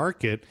in the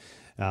market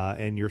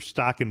and your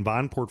stock and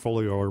bond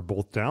portfolio are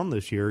both down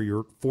this year,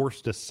 you're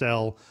forced to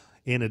sell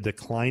in a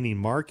declining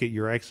market.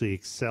 You're actually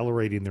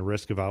accelerating the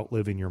risk of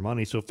outliving your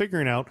money. So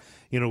figuring out,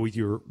 with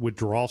your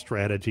withdrawal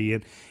strategy,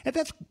 and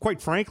that's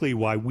quite frankly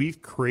why we've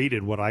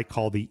created what I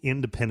call the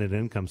independent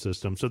income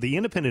system. So the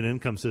independent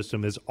income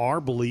system is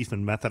our belief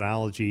and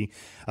methodology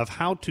of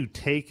how to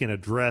take and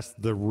address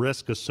the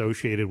risk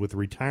associated with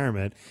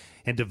retirement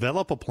and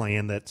develop a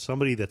plan that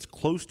somebody that's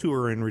close to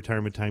or in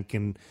retirement time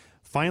can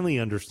finally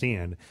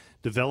understand.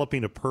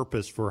 Developing a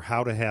purpose for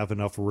how to have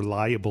enough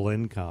reliable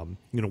income,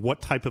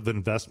 what type of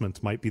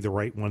investments might be the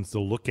right ones to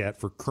look at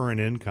for current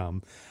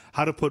income,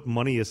 how to put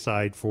money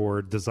aside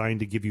for designed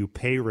to give you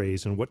pay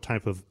raise, and what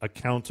type of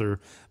accounts are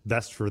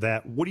best for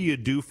that. What do you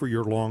do for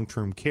your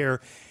long-term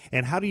care?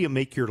 And how do you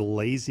make your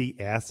lazy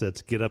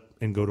assets get up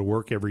and go to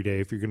work every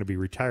day if you're going to be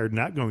retired,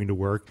 not going to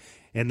work,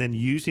 and then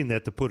using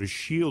that to put a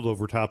shield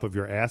over top of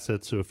your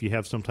assets. So if you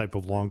have some type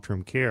of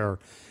long-term care,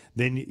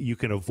 then you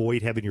can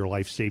avoid having your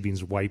life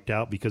savings wiped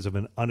out because of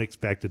an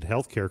unexpected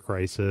healthcare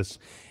crisis.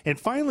 And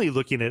finally,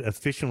 looking at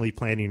efficiently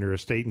planning your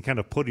estate and kind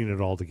of putting it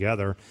all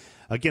together.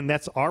 Again,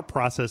 that's our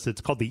process.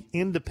 It's called the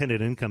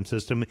independent income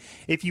system.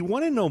 If you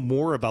want to know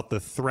more about the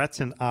threats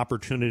and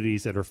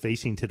opportunities that are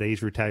facing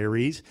today's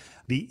retirees,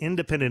 the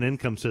independent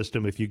income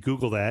system, if you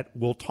Google that,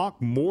 we'll talk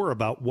more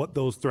about what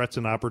those threats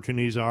and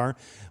opportunities are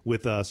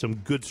with some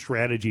good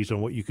strategies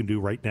on what you can do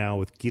right now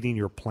with getting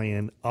your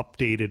plan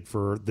updated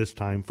for this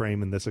time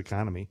frame and this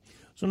economy.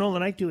 So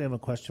Nolan, I do have a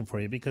question for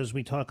you because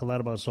we talk a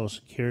lot about Social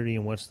Security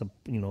and what's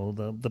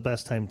the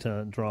best time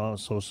to draw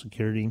Social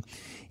Security,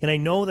 and I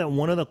know that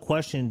one of the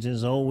questions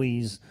is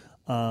always,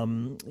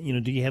 do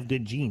you have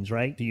good genes,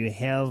 right? Do you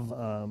have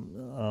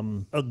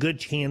a good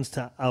chance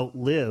to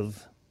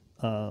outlive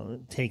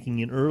taking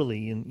it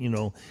early,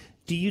 and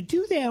do you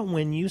do that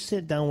when you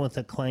sit down with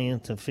a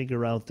client to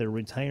figure out their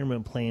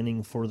retirement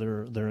planning for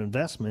their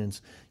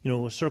investments?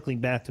 Circling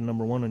back to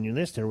number one on your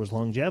list, there was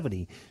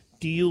longevity.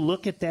 Do you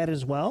look at that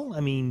as well?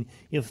 I mean,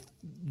 if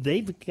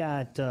they've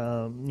got,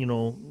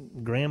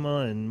 grandma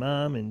and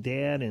mom and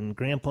dad and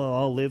grandpa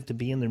all live to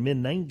be in their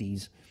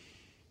mid-90s,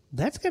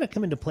 that's got to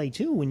come into play,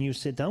 too, when you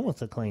sit down with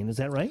the client. Is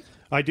that right?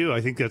 I do.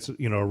 I think that's,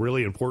 a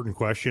really important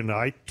question.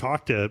 I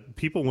talk to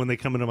people when they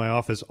come into my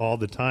office all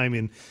the time.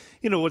 And,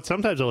 what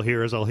sometimes I'll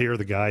hear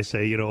the guy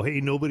say,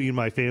 hey, nobody in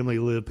my family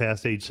lived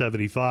past age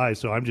 75,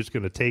 so I'm just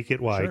going to take it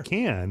while I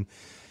can.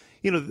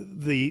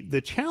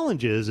 The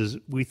challenge is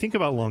we think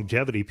about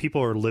longevity.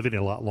 People are living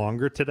a lot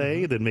longer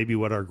today than maybe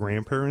what our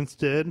grandparents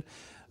did.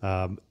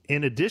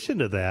 In addition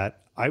to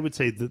that, I would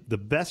say the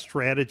best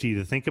strategy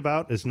to think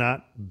about is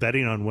not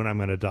betting on when I'm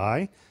going to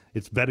die.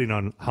 It's betting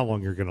on how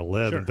long you're going to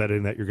live and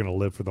betting that you're going to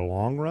live for the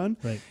long run.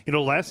 Right.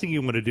 Last thing you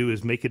want to do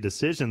is make a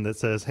decision that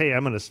says, hey,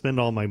 I'm going to spend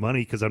all my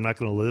money because I'm not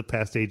going to live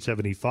past age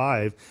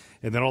 75.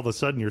 And then all of a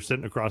sudden you're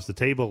sitting across the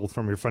table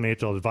from your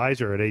financial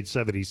advisor at age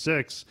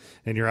 76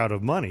 and you're out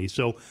of money.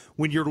 So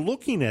when you're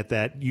looking at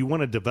that, you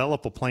want to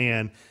develop a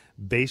plan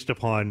based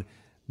upon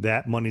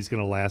that money's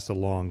going to last a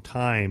long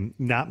time,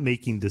 not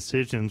making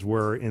decisions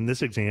where, in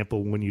this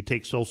example, when you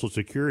take Social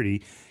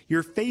Security,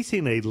 you're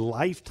facing a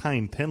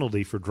lifetime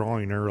penalty for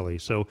drawing early.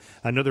 So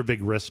another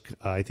big risk,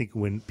 I think,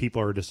 when people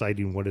are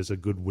deciding what is a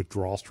good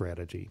withdrawal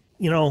strategy.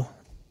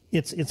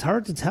 It's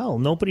hard to tell.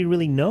 Nobody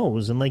really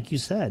knows. And like you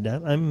said,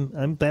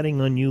 I'm betting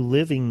on you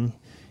living,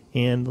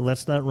 and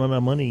let's not run out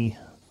of money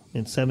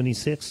at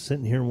 76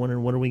 sitting here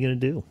wondering what are we going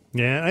to do.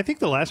 Yeah, I think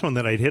the last one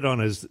that I'd hit on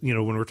is,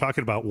 when we're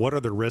talking about what are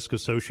the risks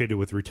associated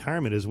with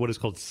retirement is what is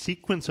called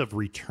sequence of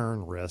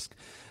return risk.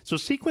 So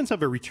sequence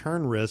of a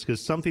return risk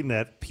is something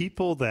that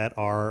people that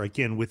are,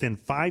 again, within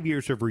 5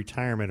 years of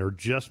retirement or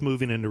just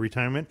moving into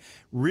retirement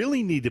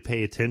really need to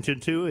pay attention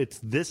to. It's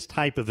this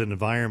type of an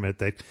environment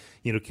that,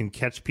 can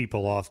catch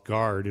people off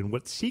guard. And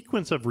what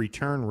sequence of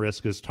return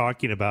risk is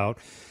talking about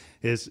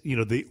is,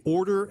 the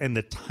order and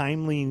the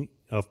timing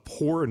of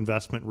poor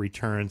investment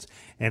returns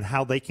and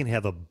how they can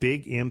have a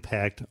big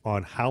impact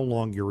on how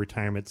long your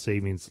retirement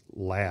savings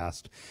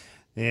last.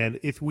 And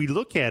if we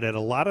look at it, a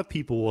lot of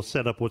people will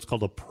set up what's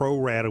called a pro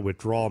rata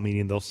withdrawal,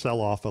 meaning they'll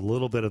sell off a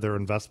little bit of their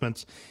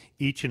investments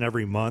each and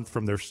every month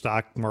from their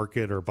stock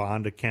market or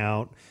bond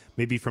account,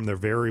 maybe from their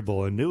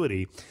variable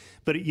annuity.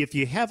 But if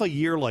you have a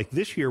year like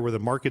this year where the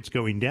market's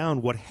going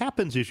down, what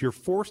happens is you're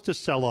forced to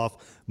sell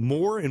off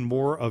more and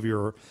more of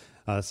your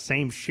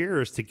same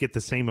shares to get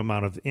the same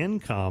amount of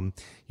income.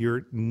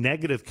 You're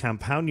negative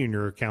compounding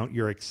your account.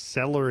 You're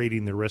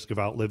accelerating the risk of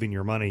outliving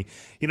your money.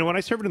 When I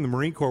served in the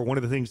Marine Corps, one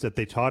of the things that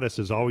they taught us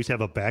is always have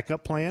a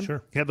backup plan.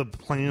 Sure. Have a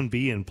plan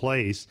B in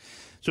place.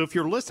 So if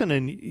you're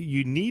listening,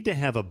 you need to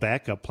have a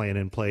backup plan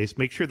in place.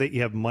 Make sure that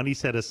you have money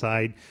set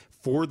aside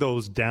for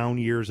those down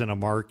years in a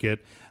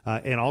market,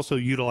 and also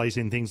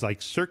utilizing things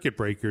like circuit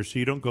breakers so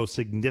you don't go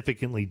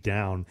significantly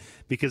down,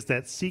 because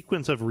that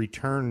sequence of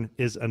return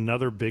is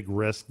another big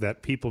risk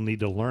that people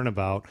need to learn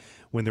about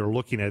when they're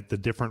looking at the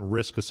different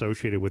risks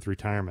associated with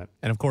retirement.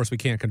 And of course, we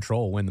can't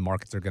control when the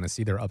markets are going to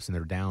see their ups and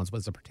their downs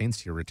as it pertains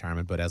to your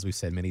retirement. But as we've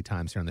said many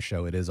times here on the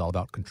show, it is all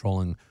about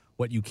controlling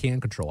what you can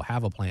control.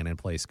 Have a plan in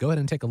place. Go ahead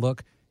and take a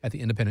look at the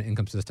independent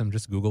income system.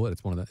 Just Google it.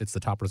 It's the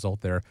top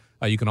result there.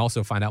 You can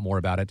also find out more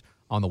about it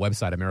on the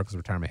website,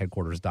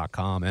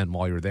 americasretirementheadquarters.com. And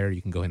while you're there,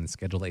 you can go ahead and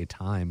schedule a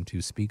time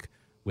to speak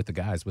with the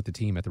guys, with the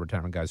team at the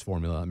Retirement Guys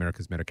Formula,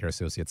 America's Medicare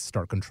Associates.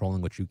 Start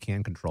controlling what you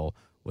can control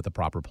with a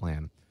proper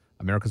plan.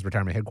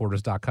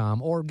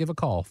 americasretirementheadquarters.com, or give a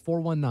call,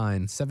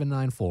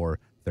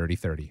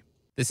 419-794-3030.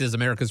 This is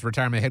America's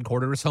Retirement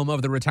Headquarters, home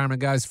of the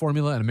Retirement Guys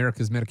Formula and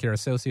America's Medicare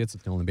Associates.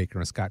 It's Nolan Baker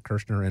and Scott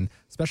Kirshner, and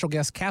special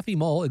guest Kathy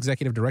Mull,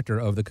 Executive Director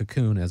of the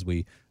Cocoon, as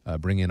we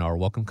bring in our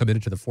Welcome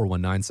Committed to the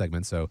 419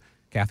 segment. So,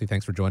 Kathy,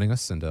 thanks for joining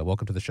us, and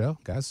welcome to the show.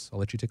 Guys, I'll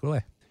let you take it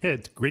away. Yeah,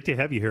 it's great to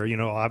have you here.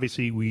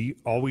 Obviously, we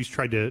always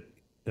try to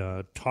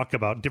talk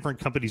about different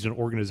companies and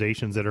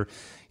organizations that are,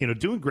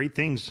 doing great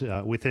things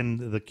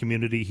within the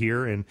community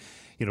here. And,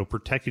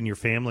 protecting your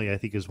family, I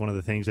think, is one of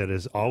the things that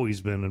has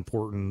always been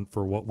important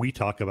for what we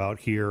talk about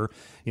here.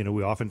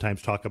 We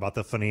oftentimes talk about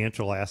the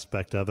financial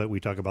aspect of it. We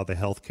talk about the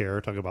health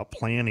care, talk about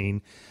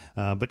planning.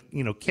 But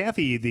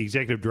Kathy, the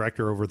executive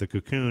director over the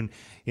Cocoon,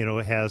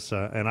 has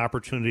an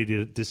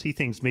opportunity to see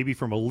things maybe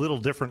from a little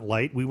different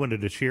light. We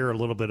wanted to share a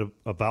little bit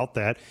about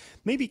that.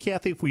 Maybe,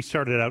 Kathy, if we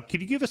started out,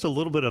 could you give us a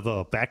little bit of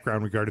a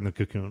background regarding the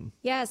Cocoon?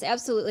 Yes,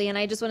 absolutely. And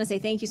I just want to say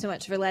thank you so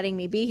much for letting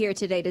me be here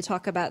today to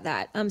talk about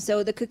that.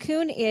 So the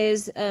Cocoon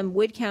is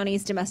Wood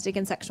County's domestic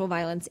and sexual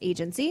violence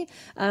agency.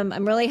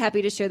 I'm really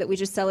happy to share that we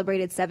just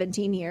celebrated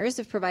 17 years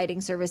of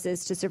providing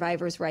services to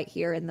survivors right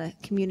here in the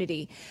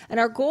community. And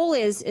our goal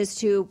is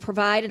to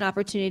provide an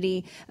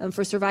opportunity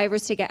for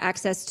survivors to get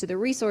access to the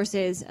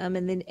resources and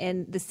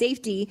the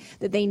safety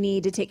that they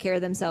need to take care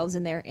of themselves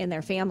and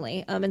their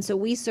family. And so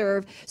we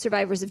serve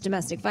survivors of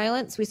domestic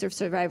violence. We serve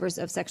survivors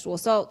of sexual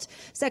assault,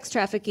 sex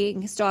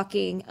trafficking,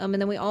 stalking, and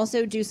then we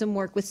also do some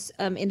work with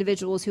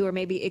individuals who are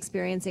maybe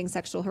experiencing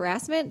sexual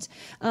harassment,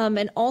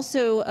 and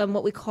also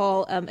what we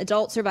call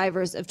adult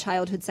survivors of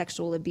childhood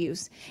sexual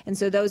abuse. And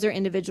so those are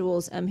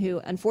individuals who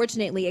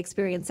unfortunately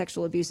experienced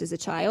sexual abuse as a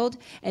child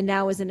and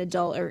now as an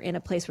adult are in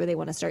a place where they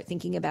want to start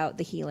thinking about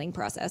the healing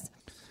process.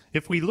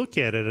 If we look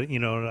at it,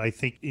 I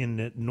think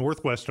in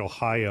Northwest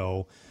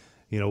Ohio,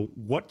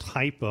 what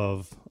type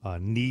of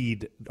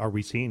need are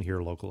we seeing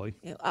here locally?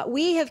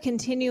 We have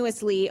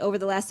continuously, over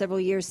the last several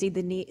years, seen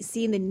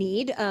the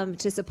need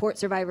to support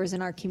survivors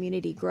in our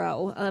community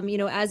grow.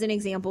 As an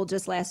example,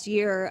 just last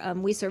year,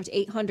 we served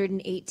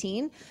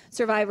 818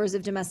 survivors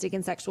of domestic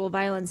and sexual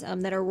violence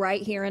that are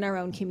right here in our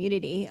own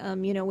community.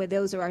 Where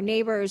those are our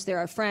neighbors, they're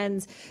our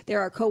friends,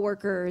 they're our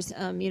coworkers.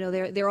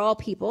 They're all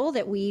people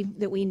that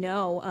we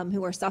know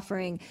who are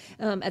suffering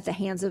at the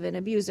hands of an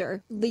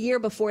abuser. The year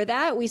before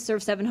that, we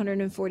served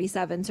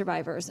 747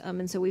 survivors,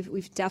 and so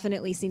we've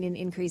definitely seen an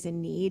increase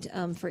in need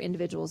for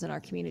individuals in our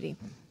community.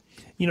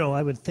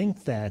 I would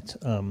think that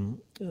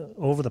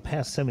over the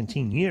past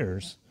 17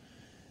 years,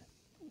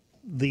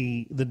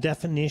 the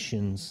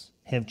definitions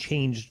have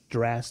changed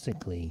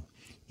drastically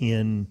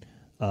in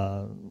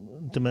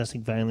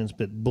domestic violence,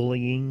 but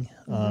bullying,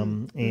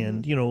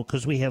 and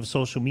because we have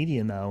social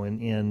media now,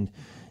 and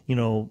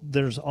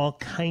there's all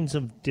kinds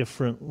of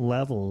different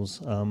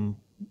levels.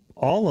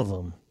 All of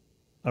them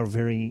are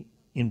very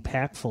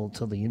impactful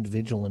to the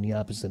individual on the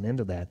opposite end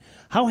of that.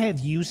 How have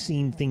you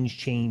seen things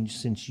change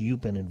since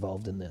you've been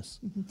involved in this?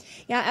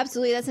 Yeah,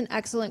 absolutely. That's an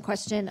excellent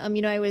question.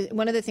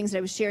 One of the things that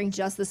I was sharing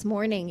just this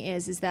morning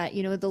is that,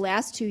 the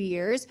last 2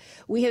 years,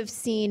 we have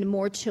seen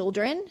more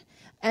children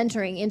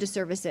entering into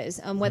services,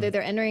 whether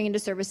they're entering into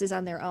services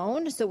on their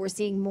own. So we're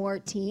seeing more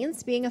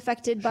teens being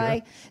affected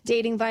by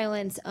dating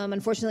violence,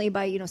 unfortunately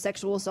by,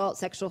 sexual assault,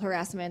 sexual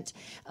harassment,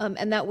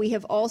 and that we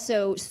have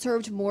also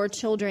served more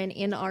children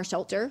in our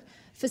shelter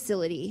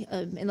facility.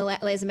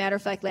 As a matter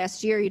of fact,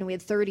 last year, we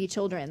had 30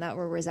 children that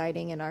were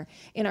residing in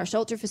our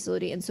shelter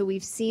facility, and so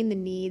we've seen the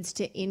needs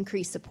to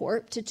increase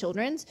support to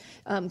children's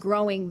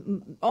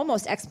growing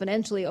almost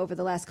exponentially over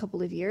the last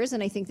couple of years.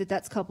 And I think that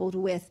that's coupled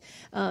with,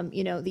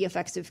 the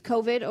effects of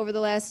COVID over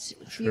the last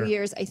few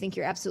years. I think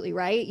you're absolutely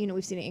right.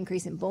 We've seen an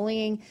increase in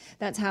bullying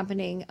that's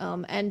happening,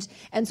 and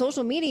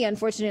social media,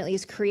 unfortunately,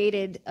 has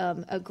created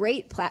a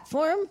great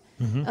platform.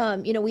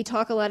 We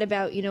talk a lot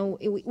about,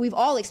 we've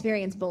all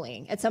experienced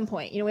bullying at some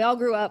point. We all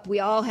grew up, we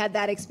all had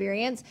that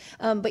experience,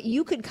 but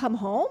you could come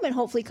home and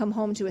hopefully come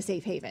home to a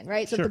safe haven,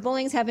 right? So if the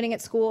bullying's happening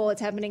at school, it's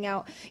happening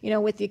out,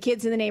 with the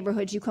kids in the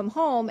neighborhood, you come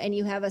home and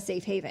you have a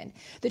safe haven.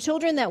 The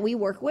children that we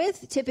work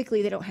with,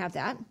 typically they don't have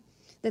that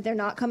they're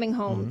not coming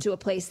home to a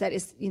place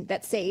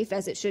that's safe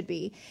as it should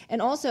be.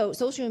 And also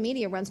social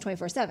media runs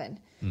 24/7.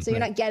 So you're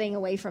not getting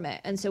away from it.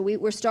 And so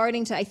we're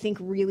starting to, I think,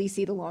 really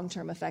see the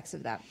long-term effects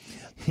of that.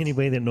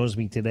 Anybody that knows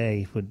me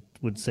today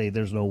would say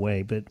there's no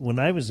way. But when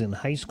I was in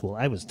high school,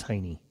 I was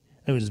tiny.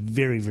 I was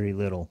very, very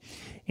little.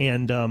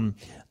 And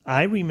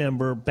I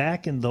remember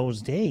back in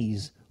those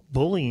days,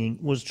 bullying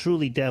was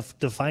truly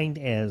defined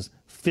as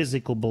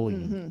physical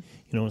bullying.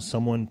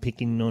 Someone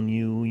picking on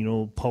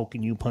you,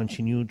 poking you,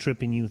 punching you,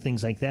 tripping you,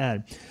 things like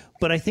that.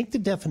 But I think the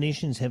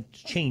definitions have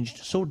changed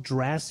so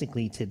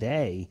drastically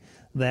today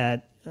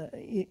that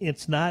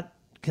it's not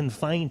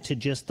confined to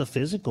just the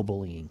physical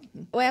bullying.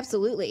 Oh,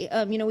 absolutely.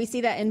 We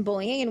see that in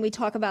bullying, and we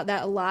talk about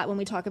that a lot when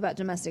we talk about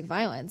domestic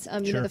violence.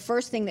 The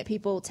first thing that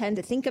people tend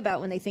to think about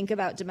when they think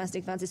about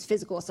domestic violence is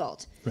physical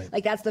assault. Right.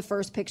 Like that's the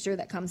first picture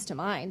that comes to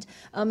mind.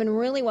 And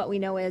really what we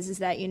know is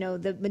that,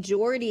 the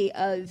majority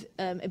of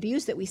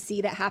abuse that we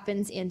see that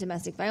happens in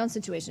domestic violence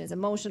situations is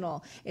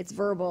emotional, it's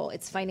verbal,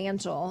 it's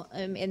financial.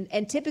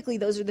 And typically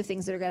those are the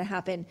things that are going to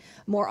happen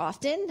more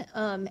often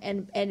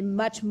and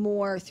much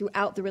more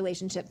throughout the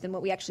relationship than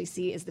what we actually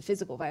see is the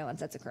physical violence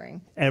that's occurring.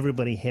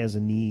 Everybody has a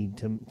need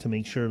to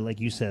make sure,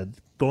 like you said,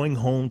 going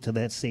home to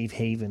that safe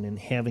haven and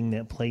having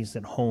that place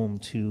at home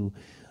to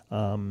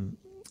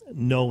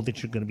know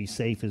that you're going to be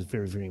safe is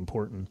very, very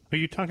important. Are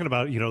you talking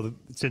about,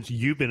 since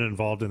you've been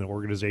involved in the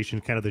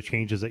organization, kind of the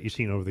changes that you've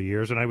seen over the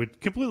years? And I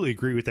would completely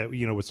agree with that,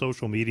 with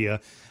social media.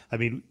 I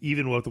mean,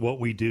 even with what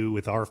we do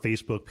with our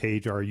Facebook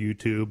page, our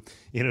YouTube,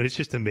 it's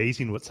just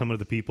amazing what some of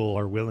the people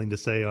are willing to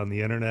say on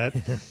the internet,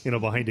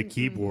 behind a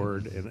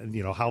keyboard and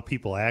how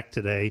people act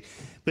today.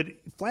 But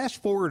flash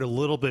forward a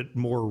little bit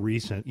more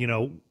recent,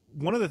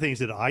 one of the things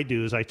that I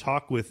do is I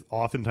talk with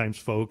oftentimes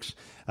folks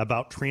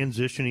about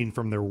transitioning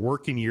from their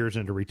working years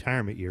into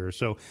retirement years.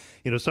 So,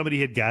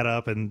 somebody had got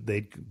up and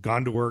they'd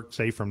gone to work,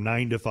 say from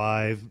 9 to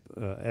 5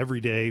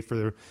 every day for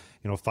their,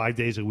 5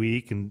 days a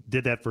week and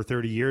did that for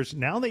 30 years.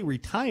 Now they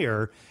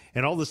retire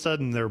and all of a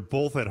sudden they're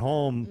both at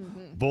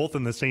home, both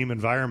in the same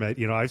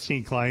environment. I've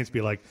seen clients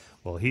be like,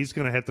 well, he's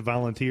going to have to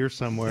volunteer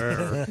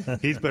somewhere, or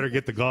he's better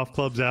get the golf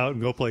clubs out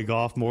and go play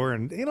golf more.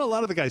 And, a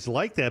lot of the guys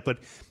like that. But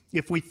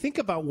if we think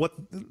about what,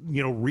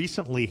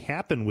 recently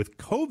happened with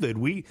COVID,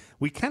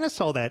 we kind of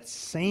saw that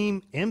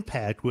same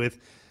impact with,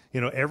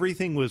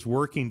 everything was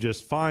working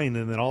just fine.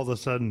 And then all of a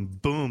sudden,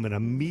 boom, an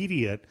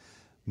immediate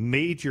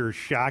major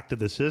shock to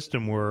the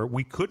system where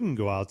we couldn't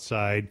go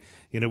outside.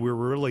 We were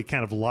really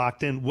kind of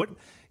locked in. What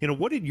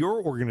did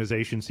your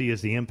organization see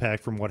as the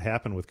impact from what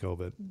happened with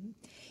COVID?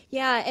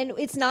 Yeah, and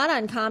it's not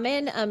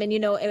uncommon.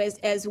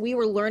 As we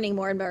were learning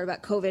more and more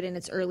about COVID in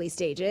its early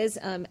stages,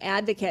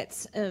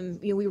 advocates,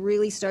 we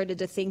really started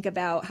to think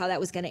about how that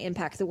was going to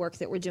impact the work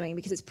that we're doing,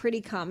 because it's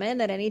pretty common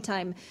that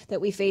anytime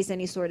that we face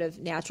any sort of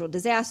natural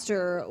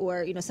disaster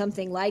or,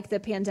 something like the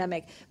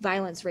pandemic,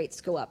 violence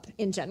rates go up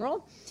in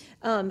general.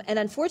 And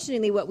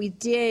unfortunately, what we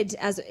did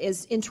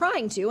is in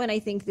trying to, and I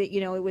think that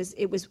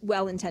it was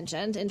well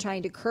intentioned in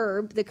trying to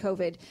curb the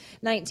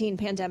COVID-19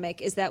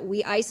 pandemic, is that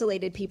we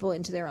isolated people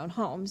into their own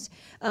homes.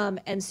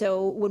 And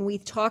so when we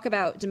talk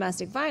about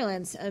domestic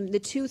violence, the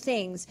two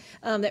things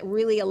that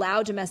really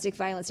allow domestic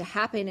violence to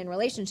happen in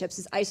relationships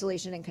is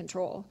isolation and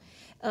control.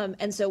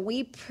 And so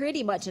we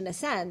pretty much, in a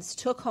sense,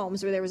 took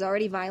homes where there was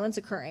already violence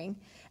occurring,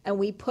 and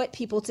we put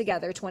people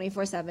together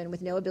 24/7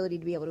 with no ability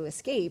to be able to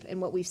escape. And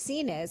what we've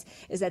seen is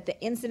that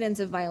the incidence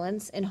of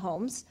violence in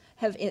homes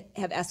have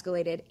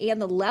escalated,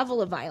 and the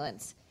level of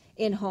violence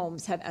in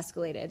homes have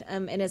escalated.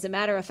 And as a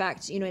matter of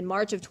fact, in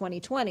March of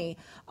 2020,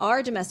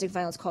 our domestic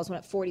violence calls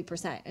went up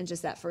 40% in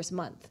just that first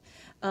month,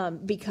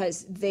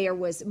 because there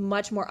was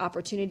much more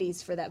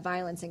opportunities for that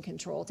violence and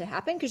control to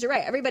happen. Because you're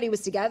right, everybody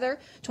was together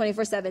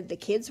 24/7. The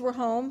kids were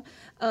home.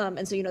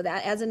 And so,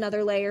 that adds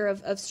another layer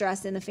of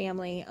stress in the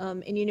family.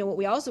 And, what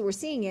we also were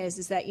seeing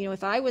is that,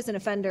 if I was an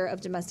offender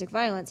of domestic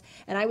violence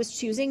and I was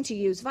choosing to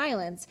use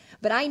violence,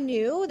 but I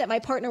knew that my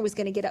partner was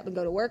going to get up and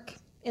go to work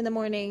in the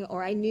morning,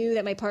 or I knew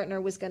that my partner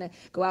was going to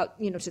go out,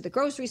 to the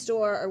grocery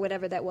store or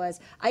whatever that was,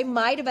 I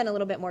might have been a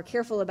little bit more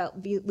careful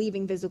about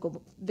leaving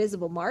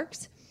visible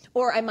marks,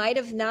 or I might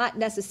have not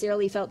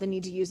necessarily felt the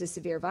need to use a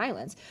severe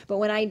violence. But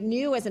when I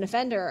knew as an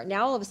offender,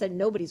 now all of a sudden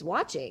nobody's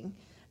watching,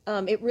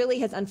 it really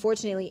has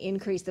unfortunately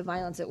increased the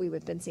violence that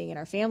we've been seeing in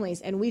our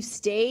families. And we've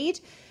stayed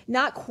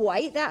not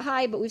quite that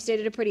high, but we've stayed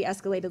at a pretty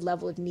escalated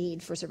level of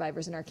need for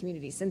survivors in our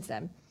community since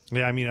then.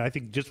 Yeah, I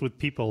think just with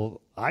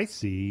people I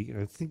see,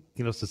 I think,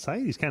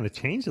 society's kind of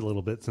changed a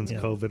little bit since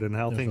COVID and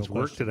how things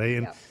work today.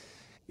 And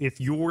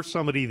if you're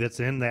somebody that's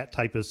in that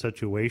type of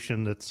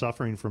situation that's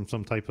suffering from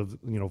some type of,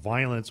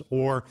 violence,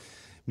 or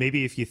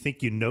maybe if you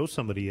think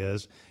somebody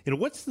is,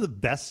 what's the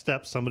best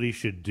step somebody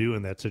should do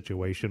in that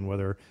situation,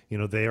 whether,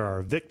 they are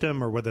a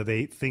victim or whether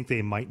they think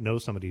they might know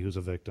somebody who's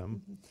a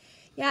victim?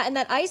 Yeah, and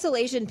that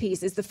isolation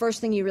piece is the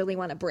first thing you really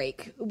want to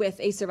break with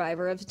a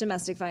survivor of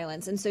domestic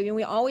violence. And so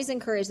we always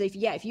encourage that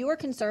if you are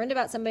concerned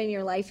about somebody in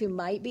your life who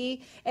might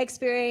be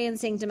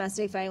experiencing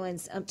domestic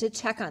violence, to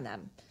check on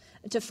them,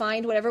 to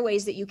find whatever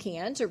ways that you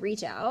can to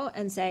reach out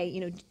and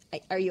say,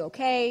 are you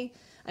okay?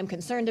 I'm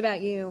concerned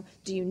about you.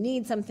 Do you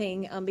need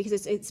something?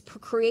 Because it's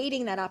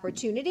creating that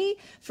opportunity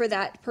for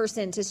that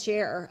person to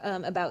share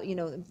about,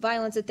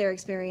 violence that they're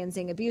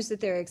experiencing, abuse that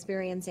they're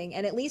experiencing,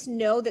 and at least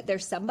know that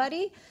there's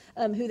somebody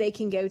who they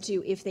can go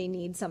to if they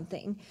need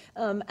something.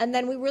 And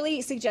then we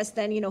really suggest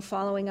then,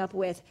 following up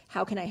with,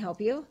 how can I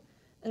help you?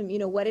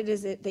 What it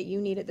is that you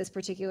need at this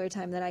particular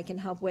time that I can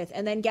help with,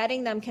 and then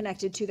getting them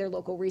connected to their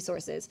local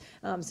resources.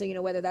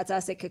 So, whether that's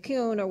us at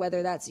Cocoon or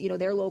whether that's,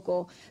 their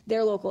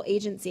local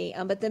agency.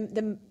 But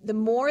the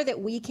more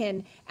that we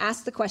can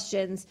ask the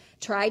questions,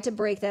 try to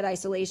break that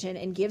isolation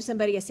and give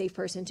somebody a safe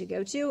person to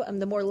go to,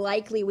 the more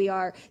likely we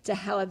are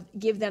to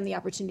give them the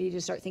opportunity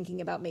to start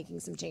thinking about making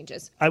some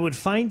changes. I would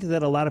find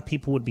that a lot of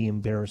people would be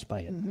embarrassed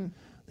by it.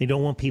 They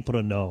don't want people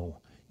to know.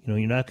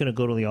 You're not going to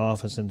go to the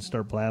office and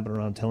start blabbing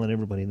around telling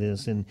everybody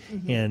this, and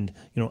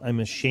I'm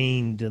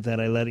ashamed that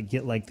I let it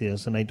get like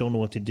this, and I don't know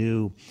what to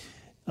do.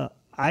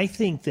 I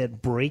think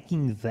that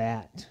breaking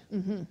that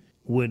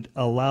would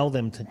allow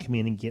them to come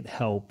in and get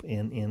help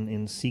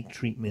and seek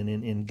treatment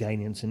and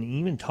guidance and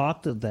even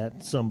talk to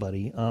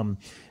somebody.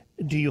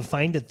 Do you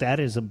find that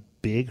is a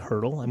big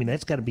hurdle?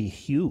 That's got to be a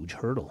huge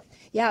hurdle.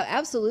 Yeah,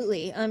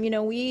 absolutely.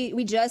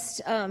 We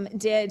just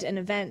did an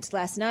event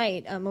last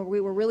night where we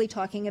were really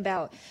talking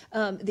about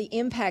the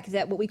impact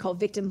that what we call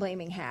victim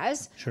blaming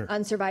has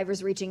on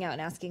survivors reaching out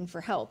and asking for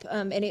help.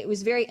 And it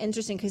was very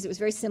interesting because it was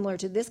very similar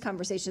to this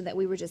conversation that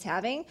we were just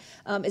having,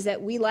 is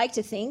that we like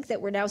to think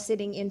that we're now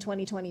sitting in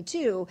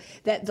 2022,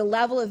 that the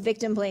level of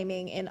victim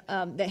blaming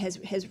that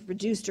has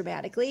reduced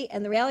dramatically.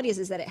 And the reality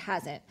is that it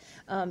hasn't.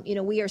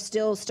 We are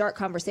still start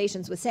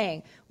conversations with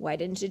saying, why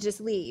didn't you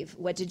just leave?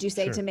 What did you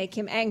say to make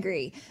him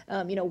angry?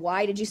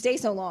 Why did you stay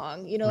so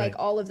long? Like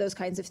all of those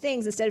kinds of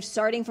things, instead of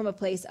starting from a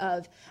place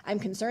of, I'm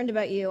concerned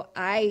about you.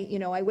 I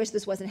wish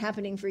this wasn't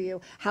happening for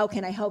you. How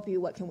can I help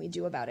you? What can we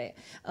do about it?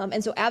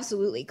 And so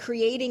absolutely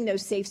creating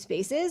those safe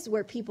spaces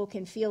where people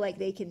can feel like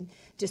they can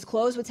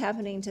disclose what's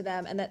happening to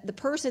them, and that the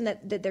person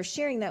that they're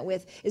sharing that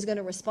with is going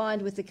to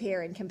respond with the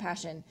care and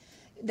compassion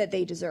that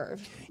they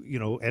deserve.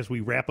 As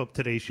we wrap up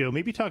today's show,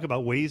 maybe talk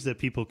about ways that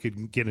people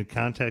could get in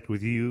contact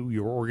with you,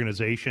 your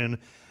organization,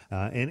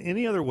 and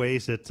any other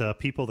ways that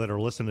people that are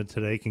listening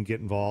today can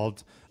get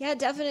involved. Yeah,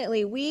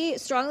 definitely. We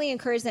strongly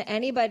encourage that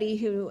anybody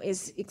who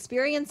is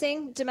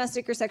experiencing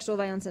domestic or sexual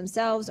violence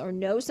themselves, or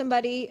know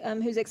somebody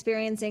who's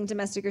experiencing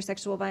domestic or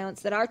sexual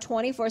violence, that our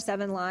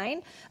 24/7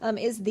 line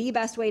is the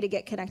best way to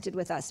get connected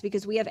with us,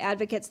 because we have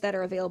advocates that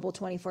are available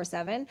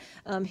 24/7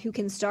 who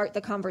can start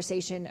the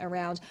conversation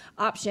around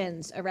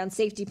options, around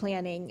safety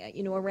planning,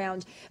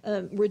 around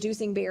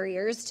reducing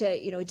barriers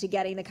to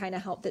getting the kind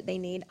of help that they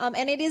need.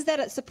 And it is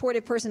that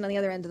supportive person on the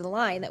other end of the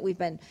line that we've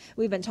been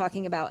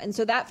talking about. And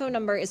so that phone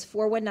number is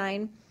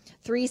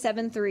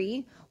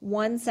 419-373-1730.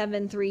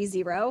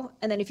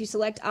 And then if you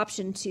select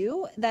option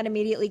 2, that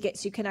immediately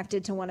gets you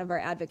connected to one of our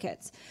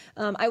advocates.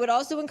 I would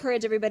also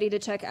encourage everybody to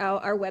check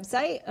out our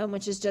website,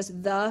 which is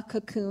just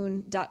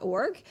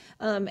thecocoon.org.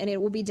 And it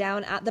will be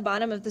down at the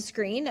bottom of the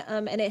screen.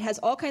 And it has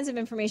all kinds of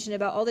information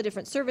about all the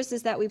different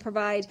services that we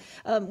provide,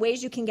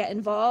 ways you can get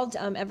involved,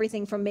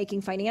 everything from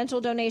making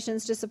financial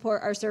donations to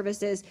support our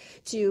services,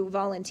 to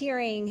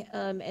volunteering,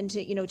 and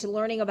to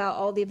learning about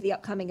all of the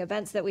upcoming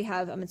events that we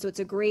have. And so it's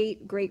a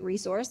great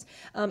resource.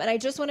 And I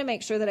just want to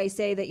make sure that I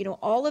say that,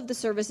 all of the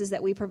services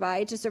that we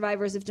provide to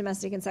survivors of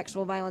domestic and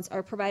sexual violence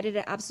are provided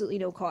at absolutely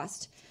no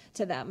cost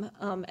to them.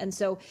 And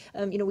so,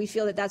 we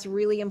feel that that's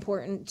really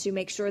important to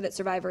make sure that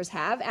survivors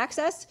have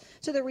access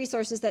to the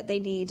resources that they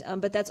need.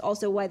 But that's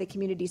also why the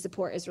community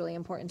support is really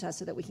important to us,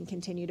 so that we can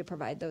continue to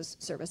provide those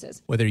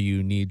services. Whether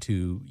you need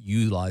to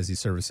utilize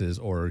these services,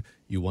 or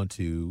you want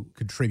to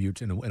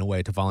contribute in a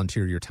way to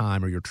volunteer your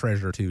time or your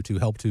treasure to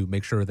help to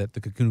make sure that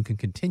the Cocoon can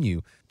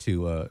continue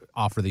to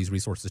offer these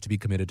resources, to be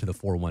committed to the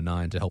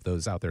 419, to help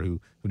those out there who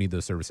need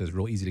those services.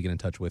 Real easy to get in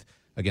touch with.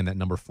 Again, that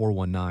number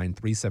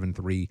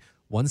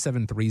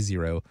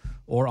 419-373-1730,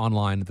 or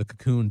online at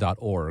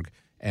thecocoon.org.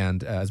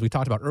 And as we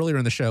talked about earlier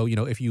in the show,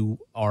 if you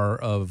are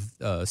of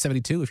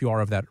 72, if you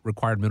are of that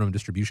required minimum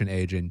distribution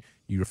age, and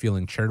you're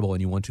feeling charitable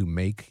and you want to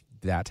make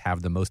that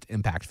have the most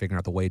impact, figuring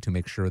out the way to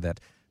make sure that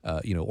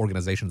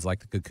organizations like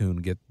the Cocoon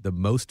get the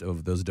most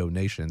of those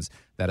donations,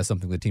 that is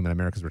something the team at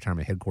America's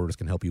Retirement Headquarters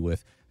can help you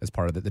with as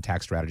part of the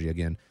tax strategy.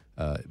 Again,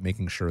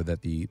 making sure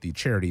that the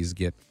charities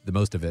get the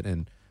most of it,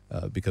 and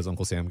because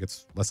Uncle Sam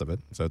gets less of it.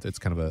 So it's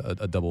kind of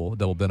a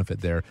double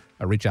benefit there.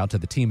 Reach out to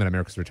the team at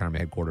America's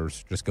Retirement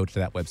Headquarters. Just go to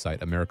that website,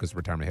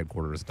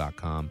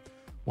 americasretirementheadquarters.com.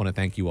 Want to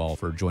thank you all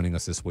for joining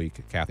us this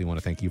week. Kathy, want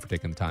to thank you for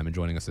taking the time and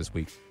joining us this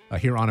week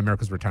here on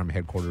America's Retirement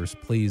Headquarters.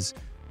 Please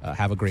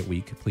have a great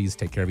week. Please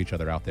take care of each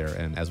other out there.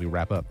 And as we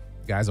wrap up,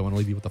 guys, I want to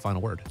leave you with the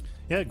final word.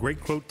 Yeah,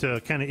 great quote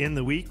to kind of end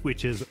the week,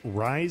 which is,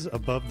 rise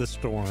above the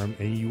storm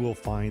and you will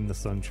find the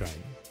sunshine.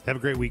 Have a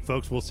great week,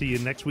 folks. We'll see you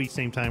next week,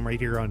 same time, right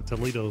here on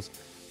Toledo's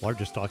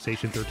largest talk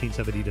station,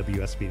 1370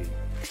 WSPD.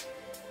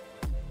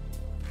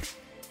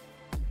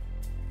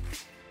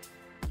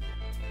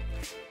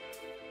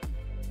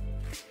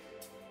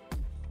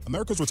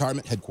 America's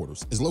Retirement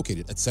Headquarters is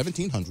located at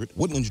 1700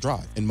 Woodlands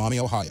Drive in Maumee,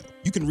 Ohio.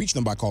 You can reach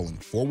them by calling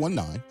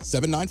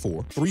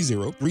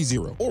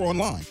 419-794-3030 or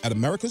online at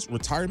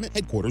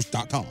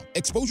americasretirementheadquarters.com.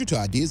 Exposure to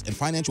ideas and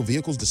financial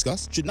vehicles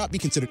discussed should not be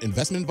considered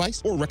investment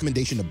advice or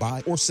recommendation to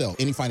buy or sell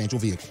any financial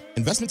vehicle.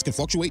 Investments can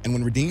fluctuate, and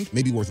when redeemed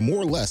may be worth more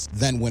or less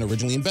than when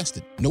originally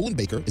invested. Nolan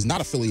Baker is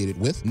not affiliated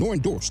with nor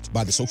endorsed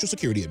by the Social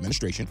Security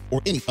Administration or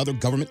any other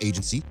government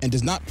agency, and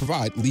does not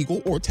provide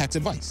legal or tax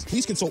advice.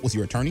 Please consult with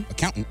your attorney,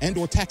 accountant, and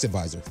or tax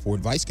advisor for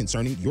advice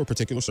concerning your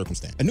particular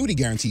circumstance. Annuity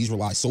guarantees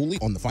rely solely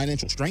on the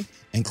financial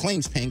strength and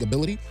claims paying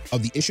ability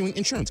of the issuing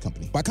insurance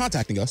company. By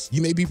contacting us,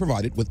 you may be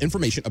provided with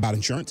information about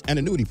insurance and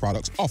annuity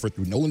products offered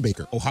through Nolan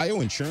Baker, Ohio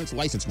Insurance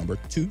License Number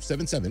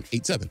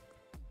 27787.